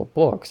parents a couple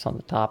books on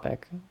the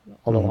topic,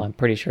 although I'm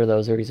pretty sure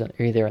those are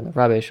either in the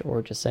rubbish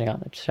or just sitting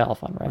on the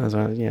shelf on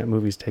right. Yeah,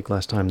 movies take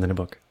less time than a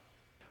book.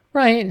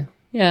 Right,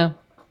 yeah.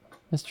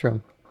 That's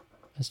true,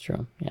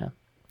 yeah.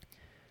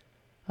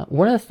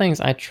 One of the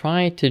things I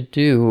try to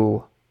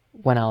do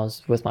when I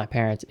was with my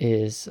parents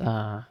is...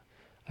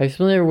 Are you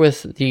familiar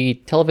with the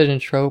television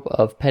trope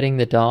of petting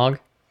the dog?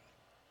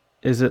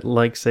 Is it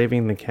like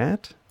saving the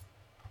cat?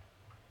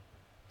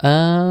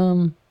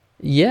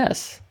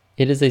 Yes.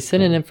 It is a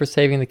synonym for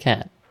saving the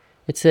cat.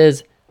 It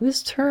says,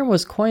 this term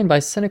was coined by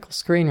cynical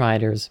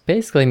screenwriters,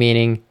 basically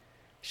meaning,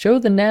 show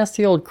the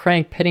nasty old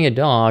crank petting a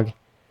dog,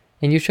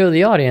 and you show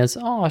the audience,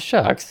 aw,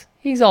 shucks,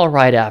 he's all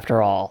right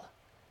after all.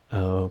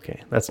 Oh,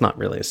 okay. That's not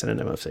really a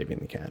synonym of saving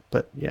the cat,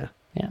 but yeah.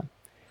 Yeah.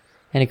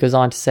 And it goes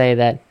on to say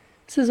that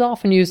this is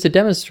often used to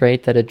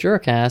demonstrate that a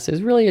jerk-ass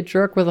is really a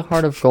jerk with a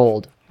heart of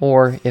gold,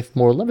 or, if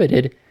more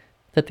limited,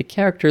 that the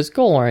character is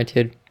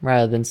goal-oriented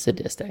rather than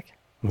sadistic.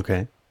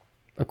 Okay.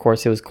 Of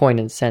course, it was coined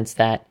in the sense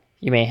that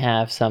you may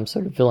have some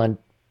sort of villain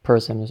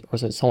person, or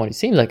someone who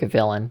seems like a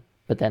villain,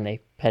 but then they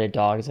pet a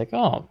dog, it's like,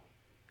 oh,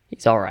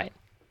 he's all right.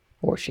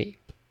 Or she.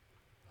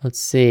 Let's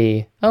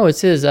see. Oh, it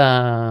says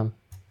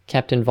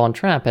Captain Von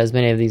Trapp has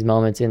many of these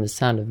moments in The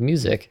Sound of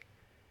Music,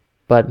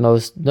 but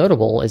most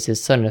notable is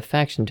his sudden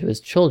affection to his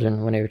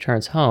children when he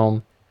returns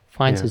home,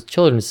 finds his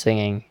children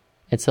singing,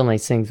 and suddenly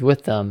sings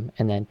with them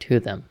and then to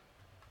them.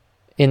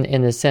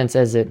 In the sense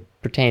as it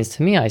pertains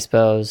to me, I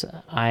suppose,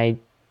 I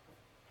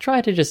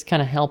try to just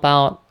kind of help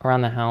out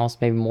around the house,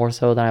 maybe more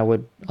so than I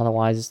would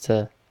otherwise,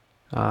 to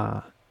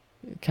kind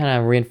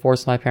of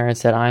reinforce my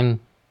parents that I'm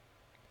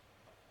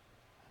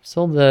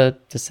still the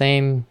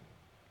same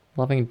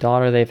loving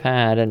daughter they've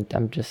had, and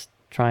I'm just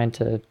trying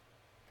to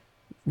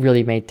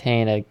really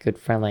maintain a good,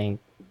 friendly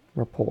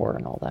rapport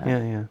and all that.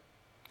 Yeah.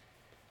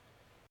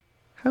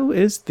 How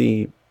is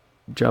the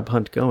job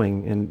hunt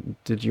going? And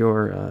did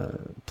your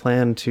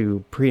plan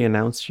to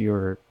pre-announce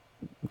your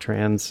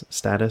trans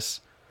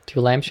status... To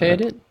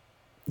lampshade it?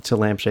 To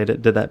lampshade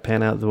it. Did that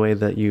pan out the way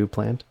that you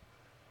planned?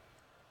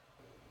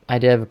 I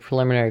did have a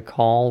preliminary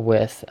call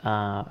with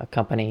a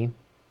company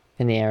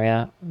in the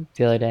area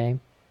the other day.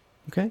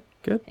 Okay,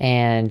 good.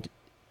 And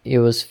it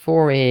was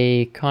for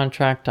a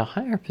contract to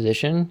hire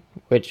position,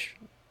 which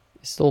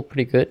is still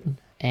pretty good.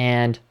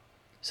 And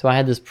so I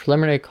had this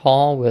preliminary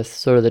call with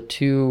sort of the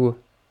two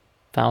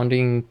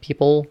founding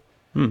people.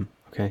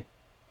 Okay.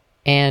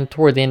 And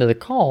toward the end of the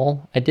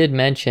call, I did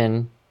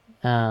mention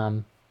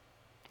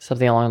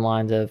something along the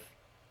lines of,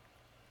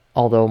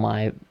 although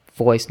my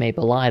voice may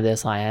belie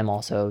this, I am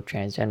also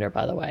transgender,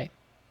 by the way.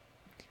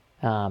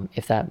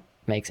 If that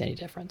makes any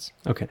difference.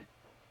 Okay.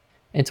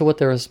 And so what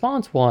the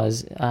response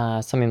was,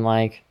 something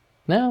like,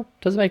 no,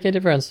 doesn't make any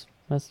difference.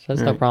 That's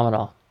no problem at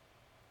all.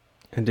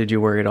 And did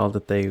you worry at all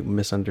that they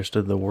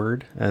misunderstood the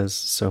word, as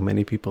so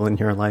many people in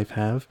your life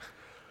have?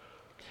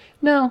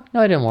 No,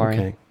 I didn't worry.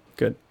 Okay,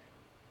 good.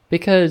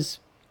 Because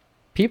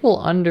people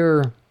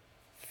under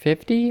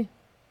 50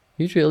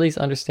 usually at least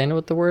understand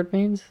what the word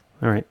means.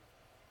 All right.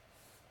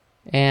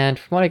 And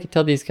from what I could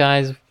tell, these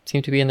guys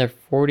seem to be in their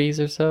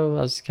 40s or so.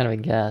 That was just kind of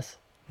a guess.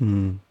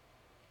 Hmm.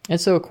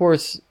 And so, of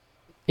course,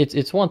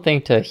 it's one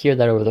thing to hear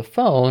that over the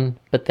phone,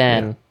 but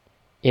then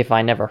if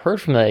I never heard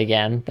from them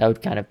again, that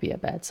would kind of be a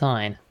bad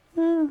sign.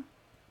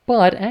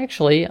 But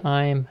actually,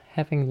 I'm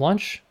having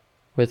lunch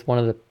with one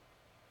of the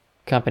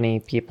company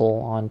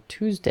people on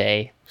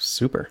Tuesday.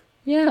 Super.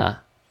 Yeah.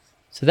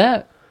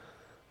 So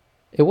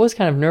it was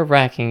kind of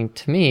nerve-wracking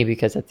to me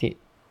because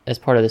as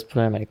part of this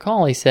preliminary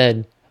call, he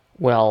said,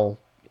 well,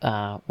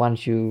 why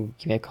don't you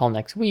give me a call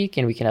next week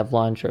and we can have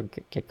lunch or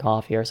get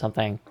coffee or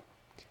something.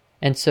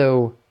 And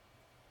so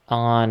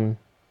on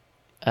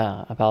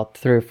about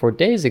 3 or 4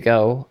 days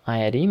ago, I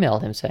had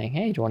emailed him saying,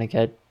 hey, do you want to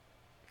get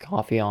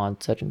coffee on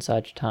such and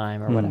such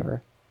time or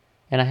whatever?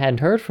 And I hadn't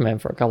heard from him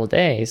for a couple of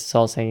days. So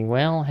I was thinking,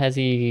 well, has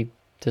he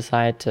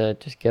decided to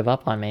just give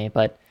up on me?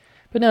 But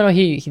no,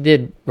 he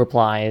did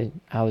reply.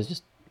 I was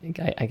just,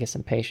 I guess,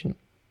 impatient.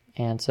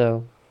 And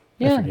so,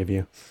 yeah. I forgive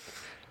you.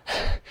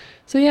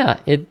 So yeah,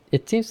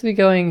 it seems to be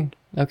going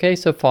okay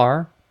so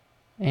far.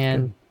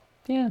 And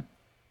yeah.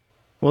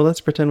 Well,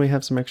 let's pretend we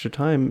have some extra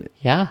time.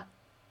 Yeah.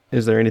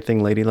 Is there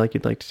anything ladylike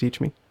you'd like to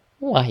teach me?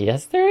 Well,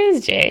 yes, there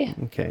is, Jay.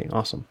 Okay,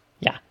 awesome.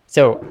 Yeah.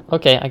 So,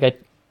 okay, I got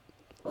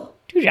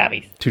 2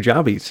 jobbies. 2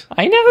 jobbies.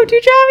 I know,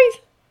 2 jobbies.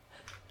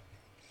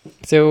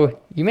 So,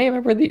 you may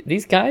remember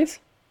these guys.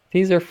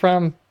 These are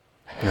from...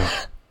 No.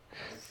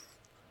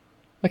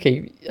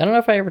 Okay, I don't know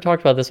if I ever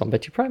talked about this one,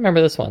 but you probably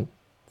remember this one.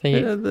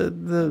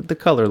 The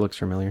color looks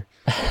familiar.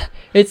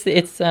 This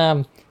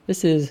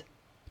is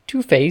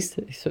Two-Faced,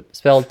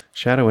 spelled...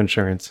 Shadow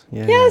Insurance.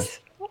 Yeah. Yes!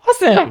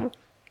 Awesome!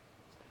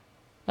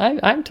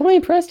 I'm totally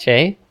impressed,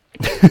 Jay.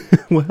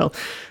 Well,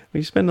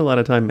 you spend a lot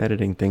of time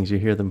editing things. You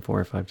hear them 4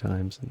 or 5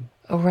 times. And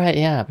oh, right,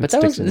 yeah. But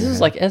this was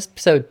like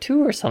episode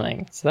 2 or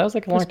something. So that was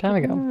like a long time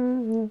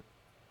ago.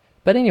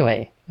 But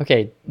anyway,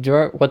 okay, do you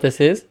know what this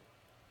is?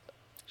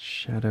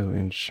 Shadow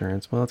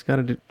Insurance. Well, it's got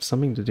to do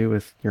something to do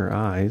with your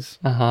eyes.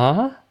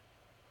 Uh-huh.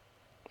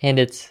 And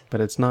it's...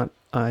 But it's not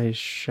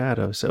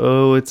eyeshadow.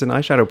 So it's an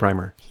eyeshadow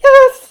primer.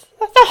 Yes!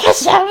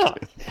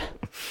 Eyeshadow!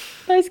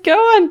 Nice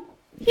going!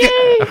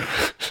 Yay!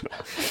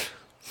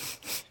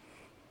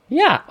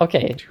 Yeah,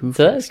 okay. So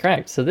that's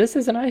correct. So this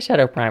is an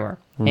eyeshadow primer.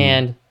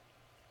 And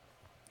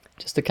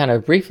just to kind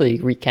of briefly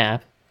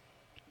recap,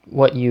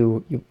 what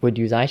you would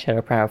use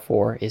eyeshadow primer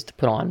for is to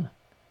put on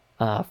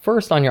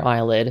first on your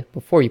eyelid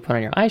before you put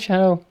on your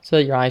eyeshadow, so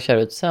that your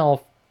eyeshadow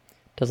itself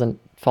doesn't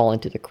fall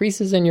into the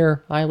creases in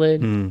your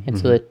eyelid, and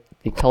so that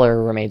the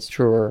color remains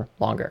truer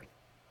longer.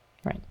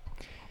 Right.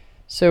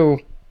 So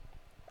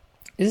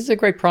this is a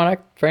great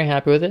product. Very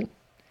happy with it.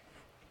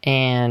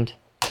 And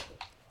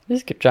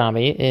this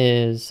Kajabi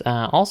is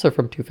also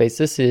from Too Faced.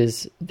 This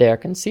is their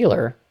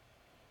concealer,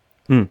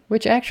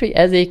 which actually,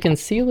 as a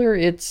concealer,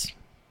 it's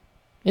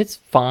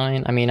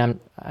fine. I mean,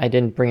 I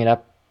didn't bring it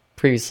up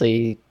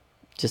previously,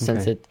 just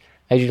since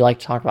I usually like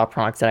to talk about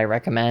products that I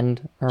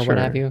recommend or what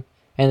have you.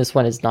 And this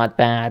one is not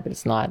bad, but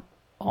it's not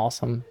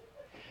awesome.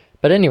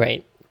 But at any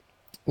rate,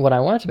 what I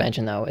wanted to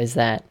mention though is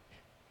that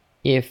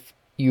if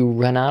you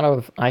run out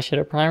of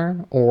eyeshadow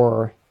primer,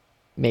 or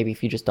maybe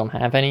if you just don't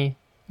have any,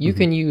 you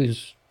can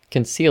use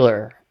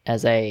concealer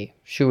as a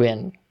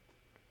shoe-in.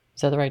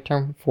 Is that the right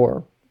term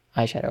for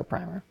eyeshadow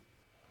primer?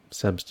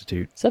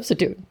 Substitute.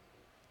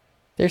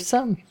 There's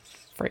some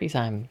phrase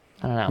I don't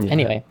know. Yeah,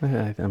 anyway.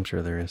 I'm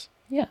sure there is.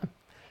 Yeah.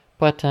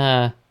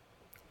 But,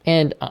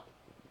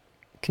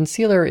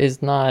 concealer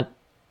is not,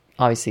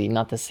 obviously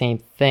not the same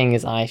thing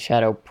as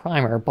eyeshadow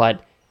primer,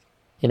 but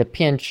in a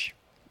pinch,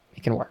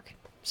 it can work.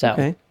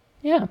 So,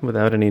 yeah.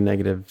 Without any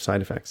negative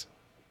side effects.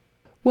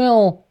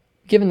 Well,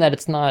 given that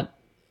it's not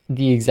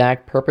the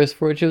exact purpose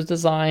for which it was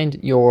designed,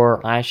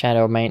 your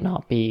eyeshadow might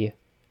not be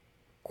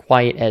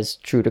quite as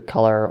true to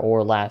color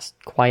or last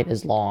quite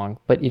as long,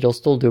 but it'll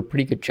still do a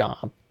pretty good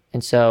job.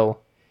 And so,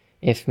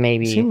 if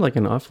maybe... It seemed like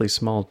an awfully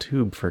small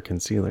tube for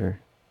concealer.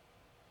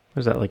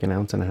 Was that like 1.5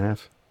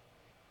 ounces?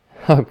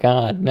 Oh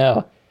god,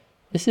 no.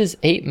 This is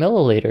 8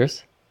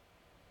 milliliters,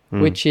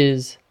 which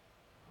is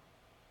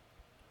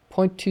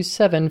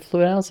 0.27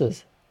 fluid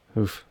ounces.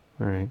 Oof,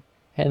 alright.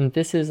 And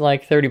this is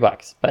like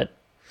 $30, but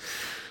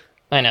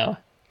I know.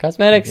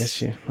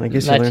 Cosmetics. I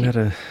guess you learn how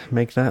to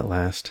make that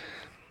last.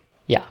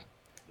 Yeah.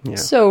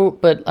 So,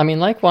 but I mean,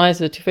 likewise,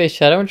 the Too Faced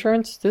Shadow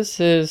Insurance, this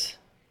is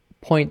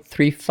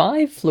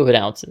 0.35 fluid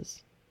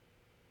ounces.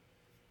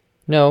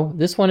 No,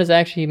 this one is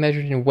actually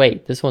measured in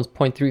weight. This one's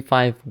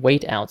 0.35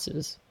 weight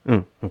ounces.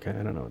 Okay,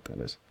 I don't know what that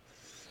is.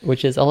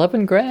 Which is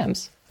 11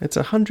 grams. It's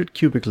 100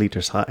 cubic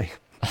liters high.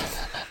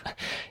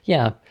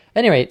 Yeah.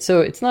 Anyway, so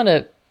it's not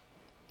a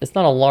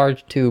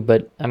large tube,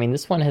 but I mean,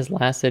 this one has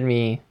lasted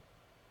me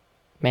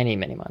many,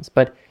 many months.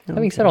 But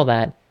having said all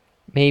that,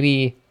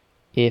 maybe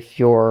if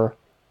you're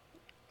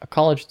a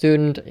college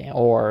student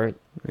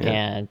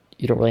and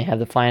you don't really have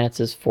the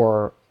finances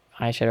for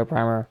eyeshadow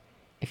primer,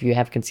 if you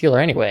have concealer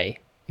anyway,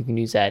 you can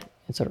use that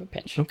in sort of a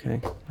pinch.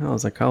 Okay. Well,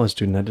 as a college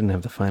student, I didn't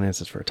have the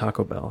finances for a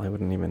Taco Bell. I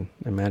wouldn't even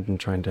imagine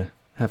trying to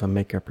have a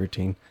makeup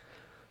routine.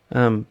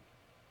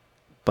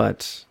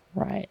 But...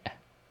 Right.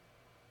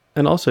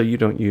 And also, you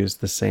don't use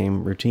the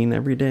same routine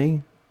every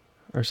day?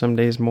 Are some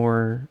days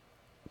more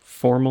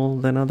formal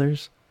than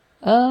others?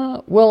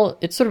 Well,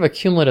 it's sort of a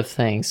cumulative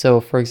thing.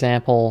 So, for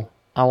example,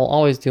 I will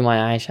always do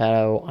my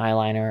eyeshadow,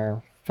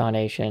 eyeliner,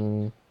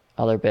 foundation,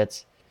 other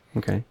bits.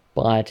 Okay.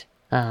 But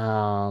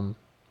my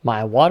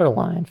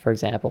waterline, for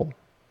example,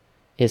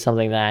 is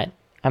something that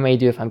I may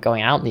do if I'm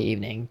going out in the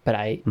evening, but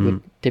I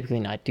would typically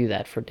not do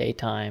that for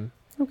daytime.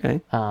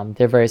 Okay. There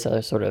are various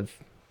other sort of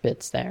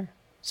bits there.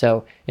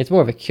 So it's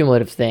more of a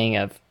cumulative thing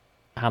of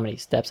how many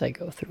steps I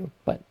go through.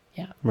 But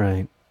yeah.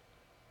 Right.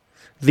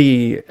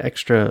 The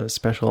extra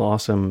special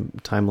awesome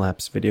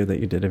time-lapse video that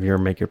you did of your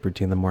makeup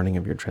routine the morning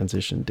of your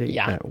transition date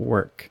at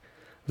work,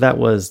 that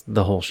was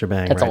the whole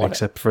shebang, That's right?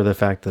 Except for the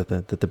fact that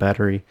the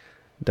battery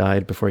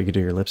died before you could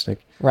do your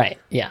lipstick. Right,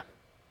 yeah.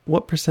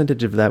 What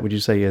percentage of that would you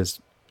say is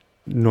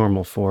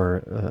normal for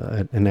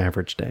an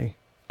average day?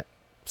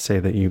 Say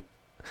that you...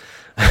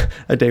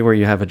 a day where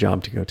you have a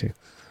job to go to.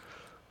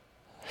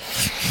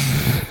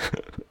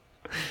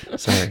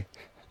 Sorry.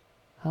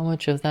 How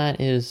much of that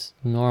is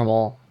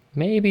normal?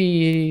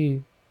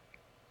 Maybe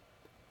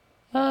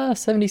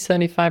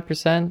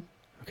 70-75%.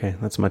 Okay,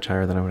 that's much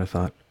higher than I would have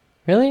thought.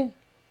 Really?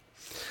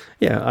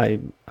 Yeah, I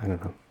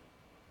don't know.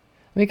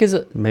 Because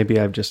maybe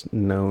I've just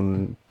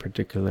known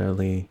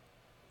particularly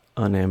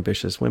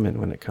unambitious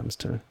women when it comes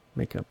to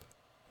makeup.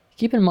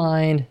 Keep in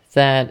mind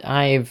that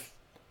I've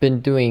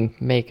been doing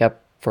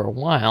makeup for a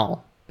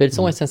while, but it's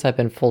only since I've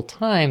been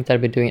full-time that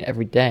I've been doing it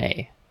every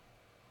day.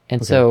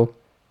 And so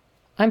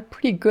I'm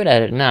pretty good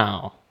at it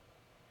now.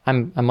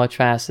 I'm much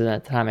faster than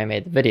at the time I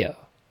made the video.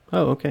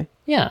 Oh, okay.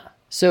 Yeah.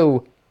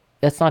 So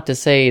that's not to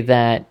say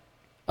that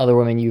other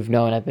women you've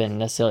known have been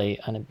necessarily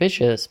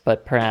unambitious,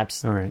 but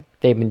perhaps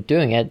they've been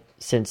doing it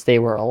since they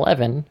were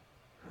 11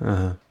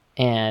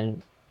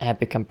 and have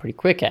become pretty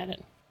quick at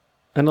it.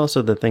 And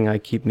also the thing I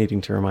keep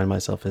needing to remind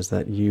myself is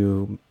that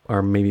you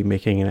are maybe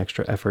making an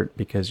extra effort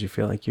because you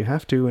feel like you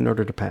have to in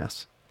order to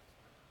pass.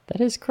 That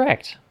is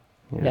correct.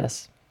 Yeah.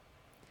 Yes.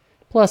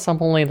 Plus,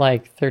 I'm only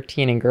like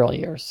 13 in girl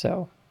years,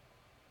 so...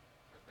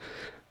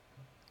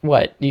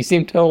 What? You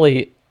seem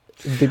totally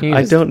bemused.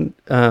 I don't...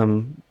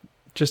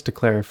 just to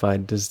clarify,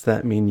 does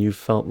that mean you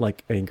felt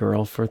like a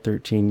girl for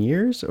 13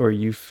 years, or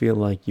you feel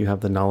like you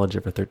have the knowledge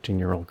of a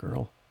 13-year-old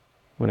girl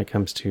when it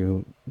comes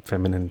to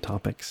feminine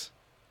topics?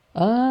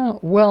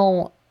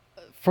 Well,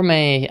 from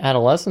a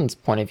adolescent's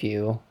point of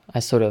view, I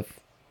sort of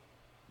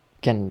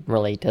can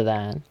relate to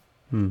that.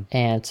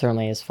 And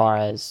certainly as far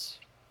as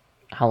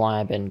how long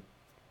I've been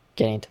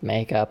getting to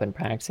makeup and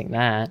practicing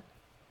that.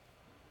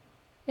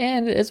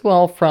 And as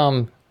well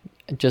from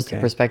just the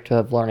perspective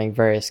of learning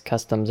various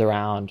customs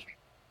around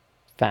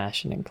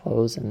fashion and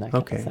clothes and that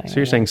kind of thing. So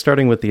you're saying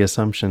starting with the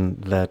assumption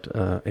that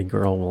a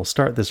girl will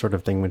start this sort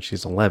of thing when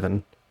she's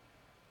 11,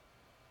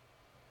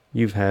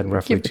 you've had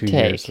roughly 2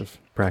 years of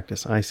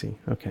practice. I see.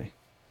 Okay.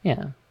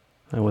 Yeah.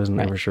 I wasn't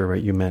ever sure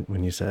what you meant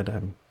when you said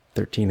I'm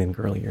 13 in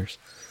girl years.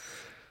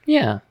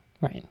 Yeah,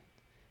 right.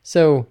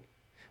 So,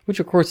 which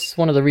of course is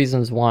one of the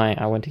reasons why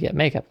I went to get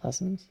makeup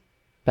lessons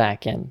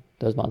back in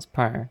those months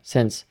prior,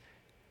 since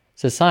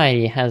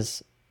society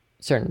has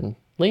certain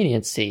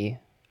leniency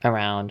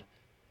around,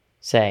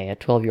 say, a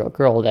 12-year-old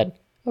girl that,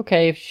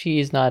 okay, if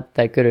she's not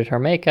that good at her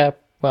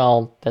makeup,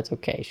 well, that's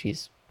okay.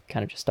 She's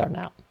kind of just starting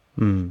out.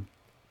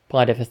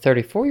 But if a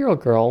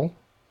 34-year-old girl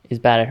is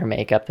bad at her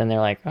makeup, then they're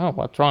like, oh,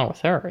 what's wrong with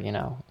her,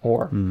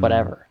 or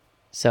whatever.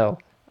 So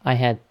I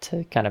had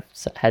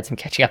some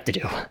catching up to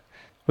do.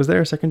 Was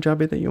there a second job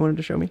that you wanted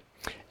to show me?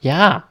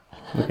 Yeah.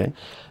 Okay.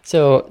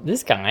 So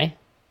this guy,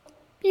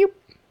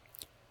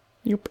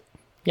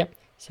 Yep.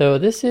 So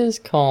this is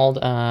called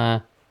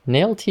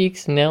Nail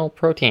Teaks Nail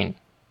Protein.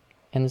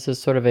 And this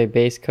is sort of a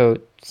base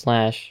coat /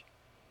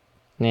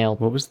 nail.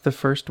 What was the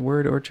first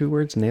word or 2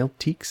 words? Nail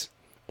Teaks?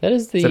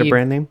 Is that a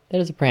brand name?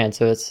 That is a brand.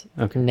 So it's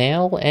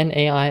Nail,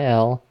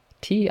 Nail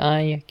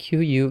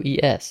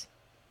Tiques.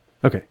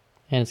 Okay.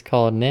 And it's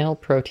called Nail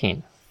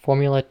Protein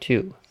Formula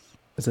 2.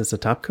 Is this a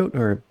top coat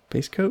or a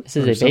base coat? This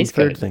is a base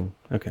coat. Third thing.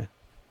 Okay.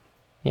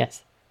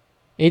 Yes.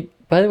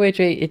 By the way,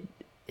 Jay,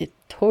 it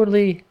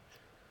totally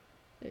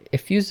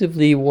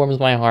effusively warms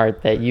my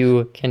heart that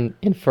you can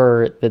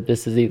infer that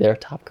this is either a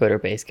top coat or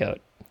base coat.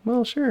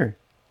 Well, sure.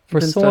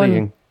 For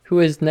someone who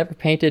has never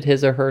painted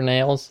his or her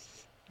nails,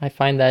 I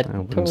find that I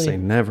wouldn't say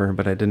never,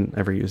 but I didn't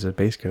ever use a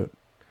base coat.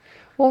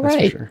 Well, That's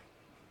right. For sure.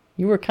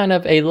 You were kind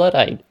of a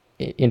Luddite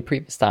in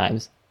previous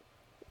times.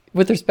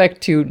 With respect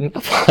to nail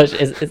polish,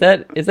 is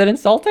that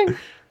insulting?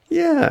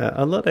 Yeah,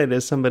 a Luddite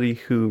is somebody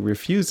who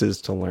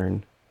refuses to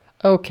learn.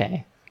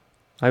 Okay.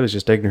 I was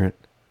just ignorant.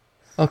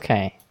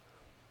 Okay.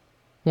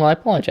 Well, I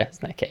apologize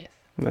in that case.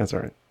 That's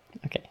all right.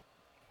 Okay.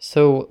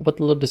 So what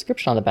the little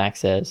description on the back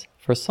says,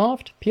 for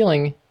soft,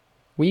 peeling,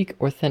 weak,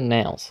 or thin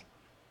nails.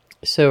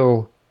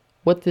 So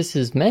what this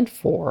is meant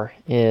for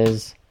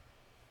is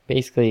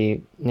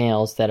basically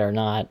nails that are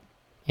not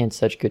in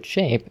such good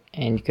shape,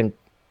 and you can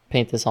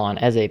paint this on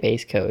as a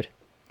base coat.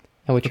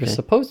 And what you're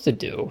supposed to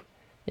do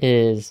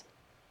is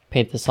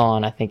paint this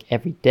on, I think,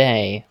 every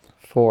day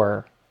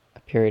for a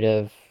period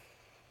of,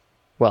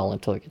 well,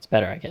 until it gets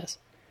better, I guess.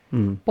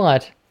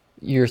 But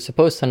you're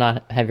supposed to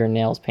not have your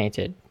nails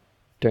painted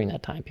during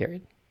that time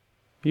period.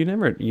 You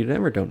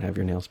never don't have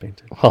your nails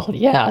painted. Well,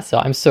 yeah, so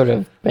I'm sort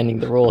of bending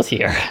the rules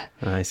here.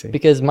 I see.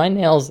 Because my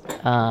nails,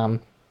 well,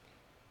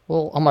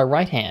 on my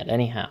right hand,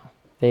 anyhow,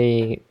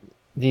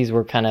 these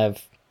were kind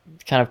of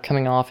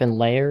coming off in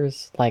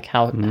layers, like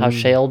how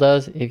shale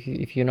does,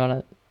 if you know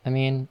what I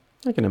mean.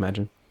 I can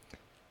imagine.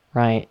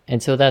 Right,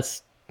 and so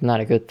that's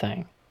not a good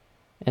thing.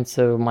 And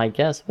so my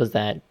guess was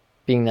that,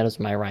 being that it was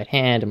my right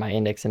hand and my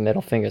index and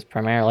middle fingers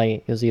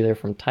primarily, it was either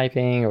from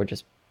typing or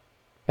just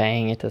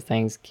banging into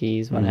things,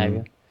 keys, what have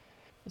you.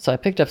 So I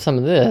picked up some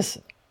of this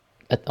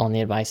on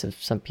the advice of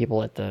some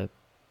people at the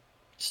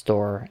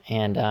store,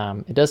 and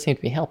it does seem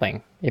to be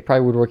helping. It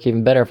probably would work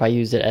even better if I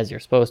used it as you're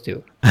supposed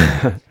to.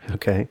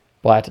 Okay.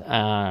 But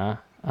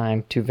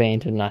I'm too vain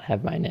to not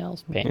have my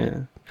nails painted.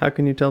 Yeah. How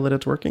can you tell that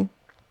it's working?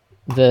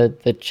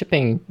 The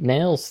chipping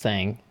nails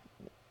thing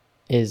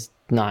is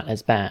not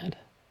as bad.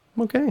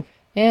 Okay.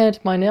 And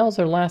my nails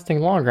are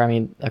lasting longer. I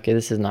mean, okay,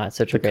 this is not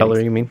such a great color,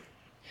 you mean?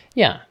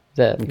 Yeah.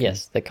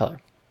 Yes, the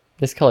color.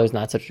 This color is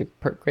not such a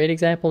great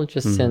example,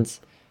 just since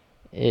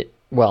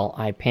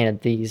I painted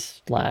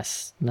these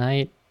last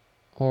night.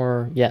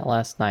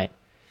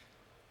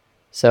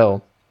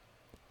 So,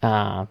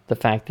 the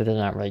fact that they're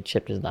not really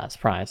chipped is not a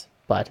surprise.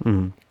 But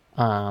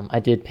I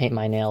did paint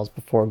my nails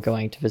before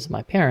going to visit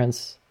my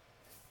parents,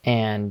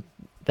 and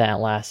that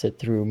lasted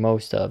through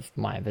most of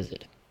my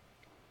visit.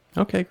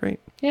 Okay, great.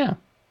 Yeah.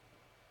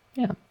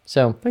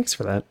 So thanks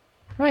for that.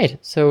 Right.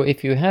 So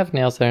if you have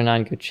nails that are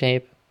not in good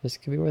shape, this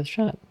could be worth a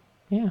shot.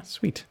 Yeah.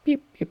 Sweet.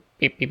 Beep, beep,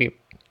 beep, beep, beep.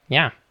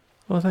 Yeah.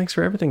 Well, thanks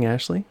for everything,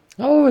 Ashley.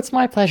 Oh, it's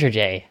my pleasure,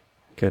 Jay.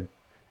 Good.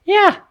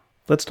 Yeah.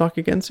 Let's talk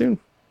again soon.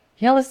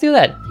 Yeah, let's do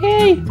that.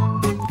 Yay.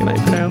 Good night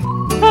for now.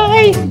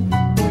 Bye.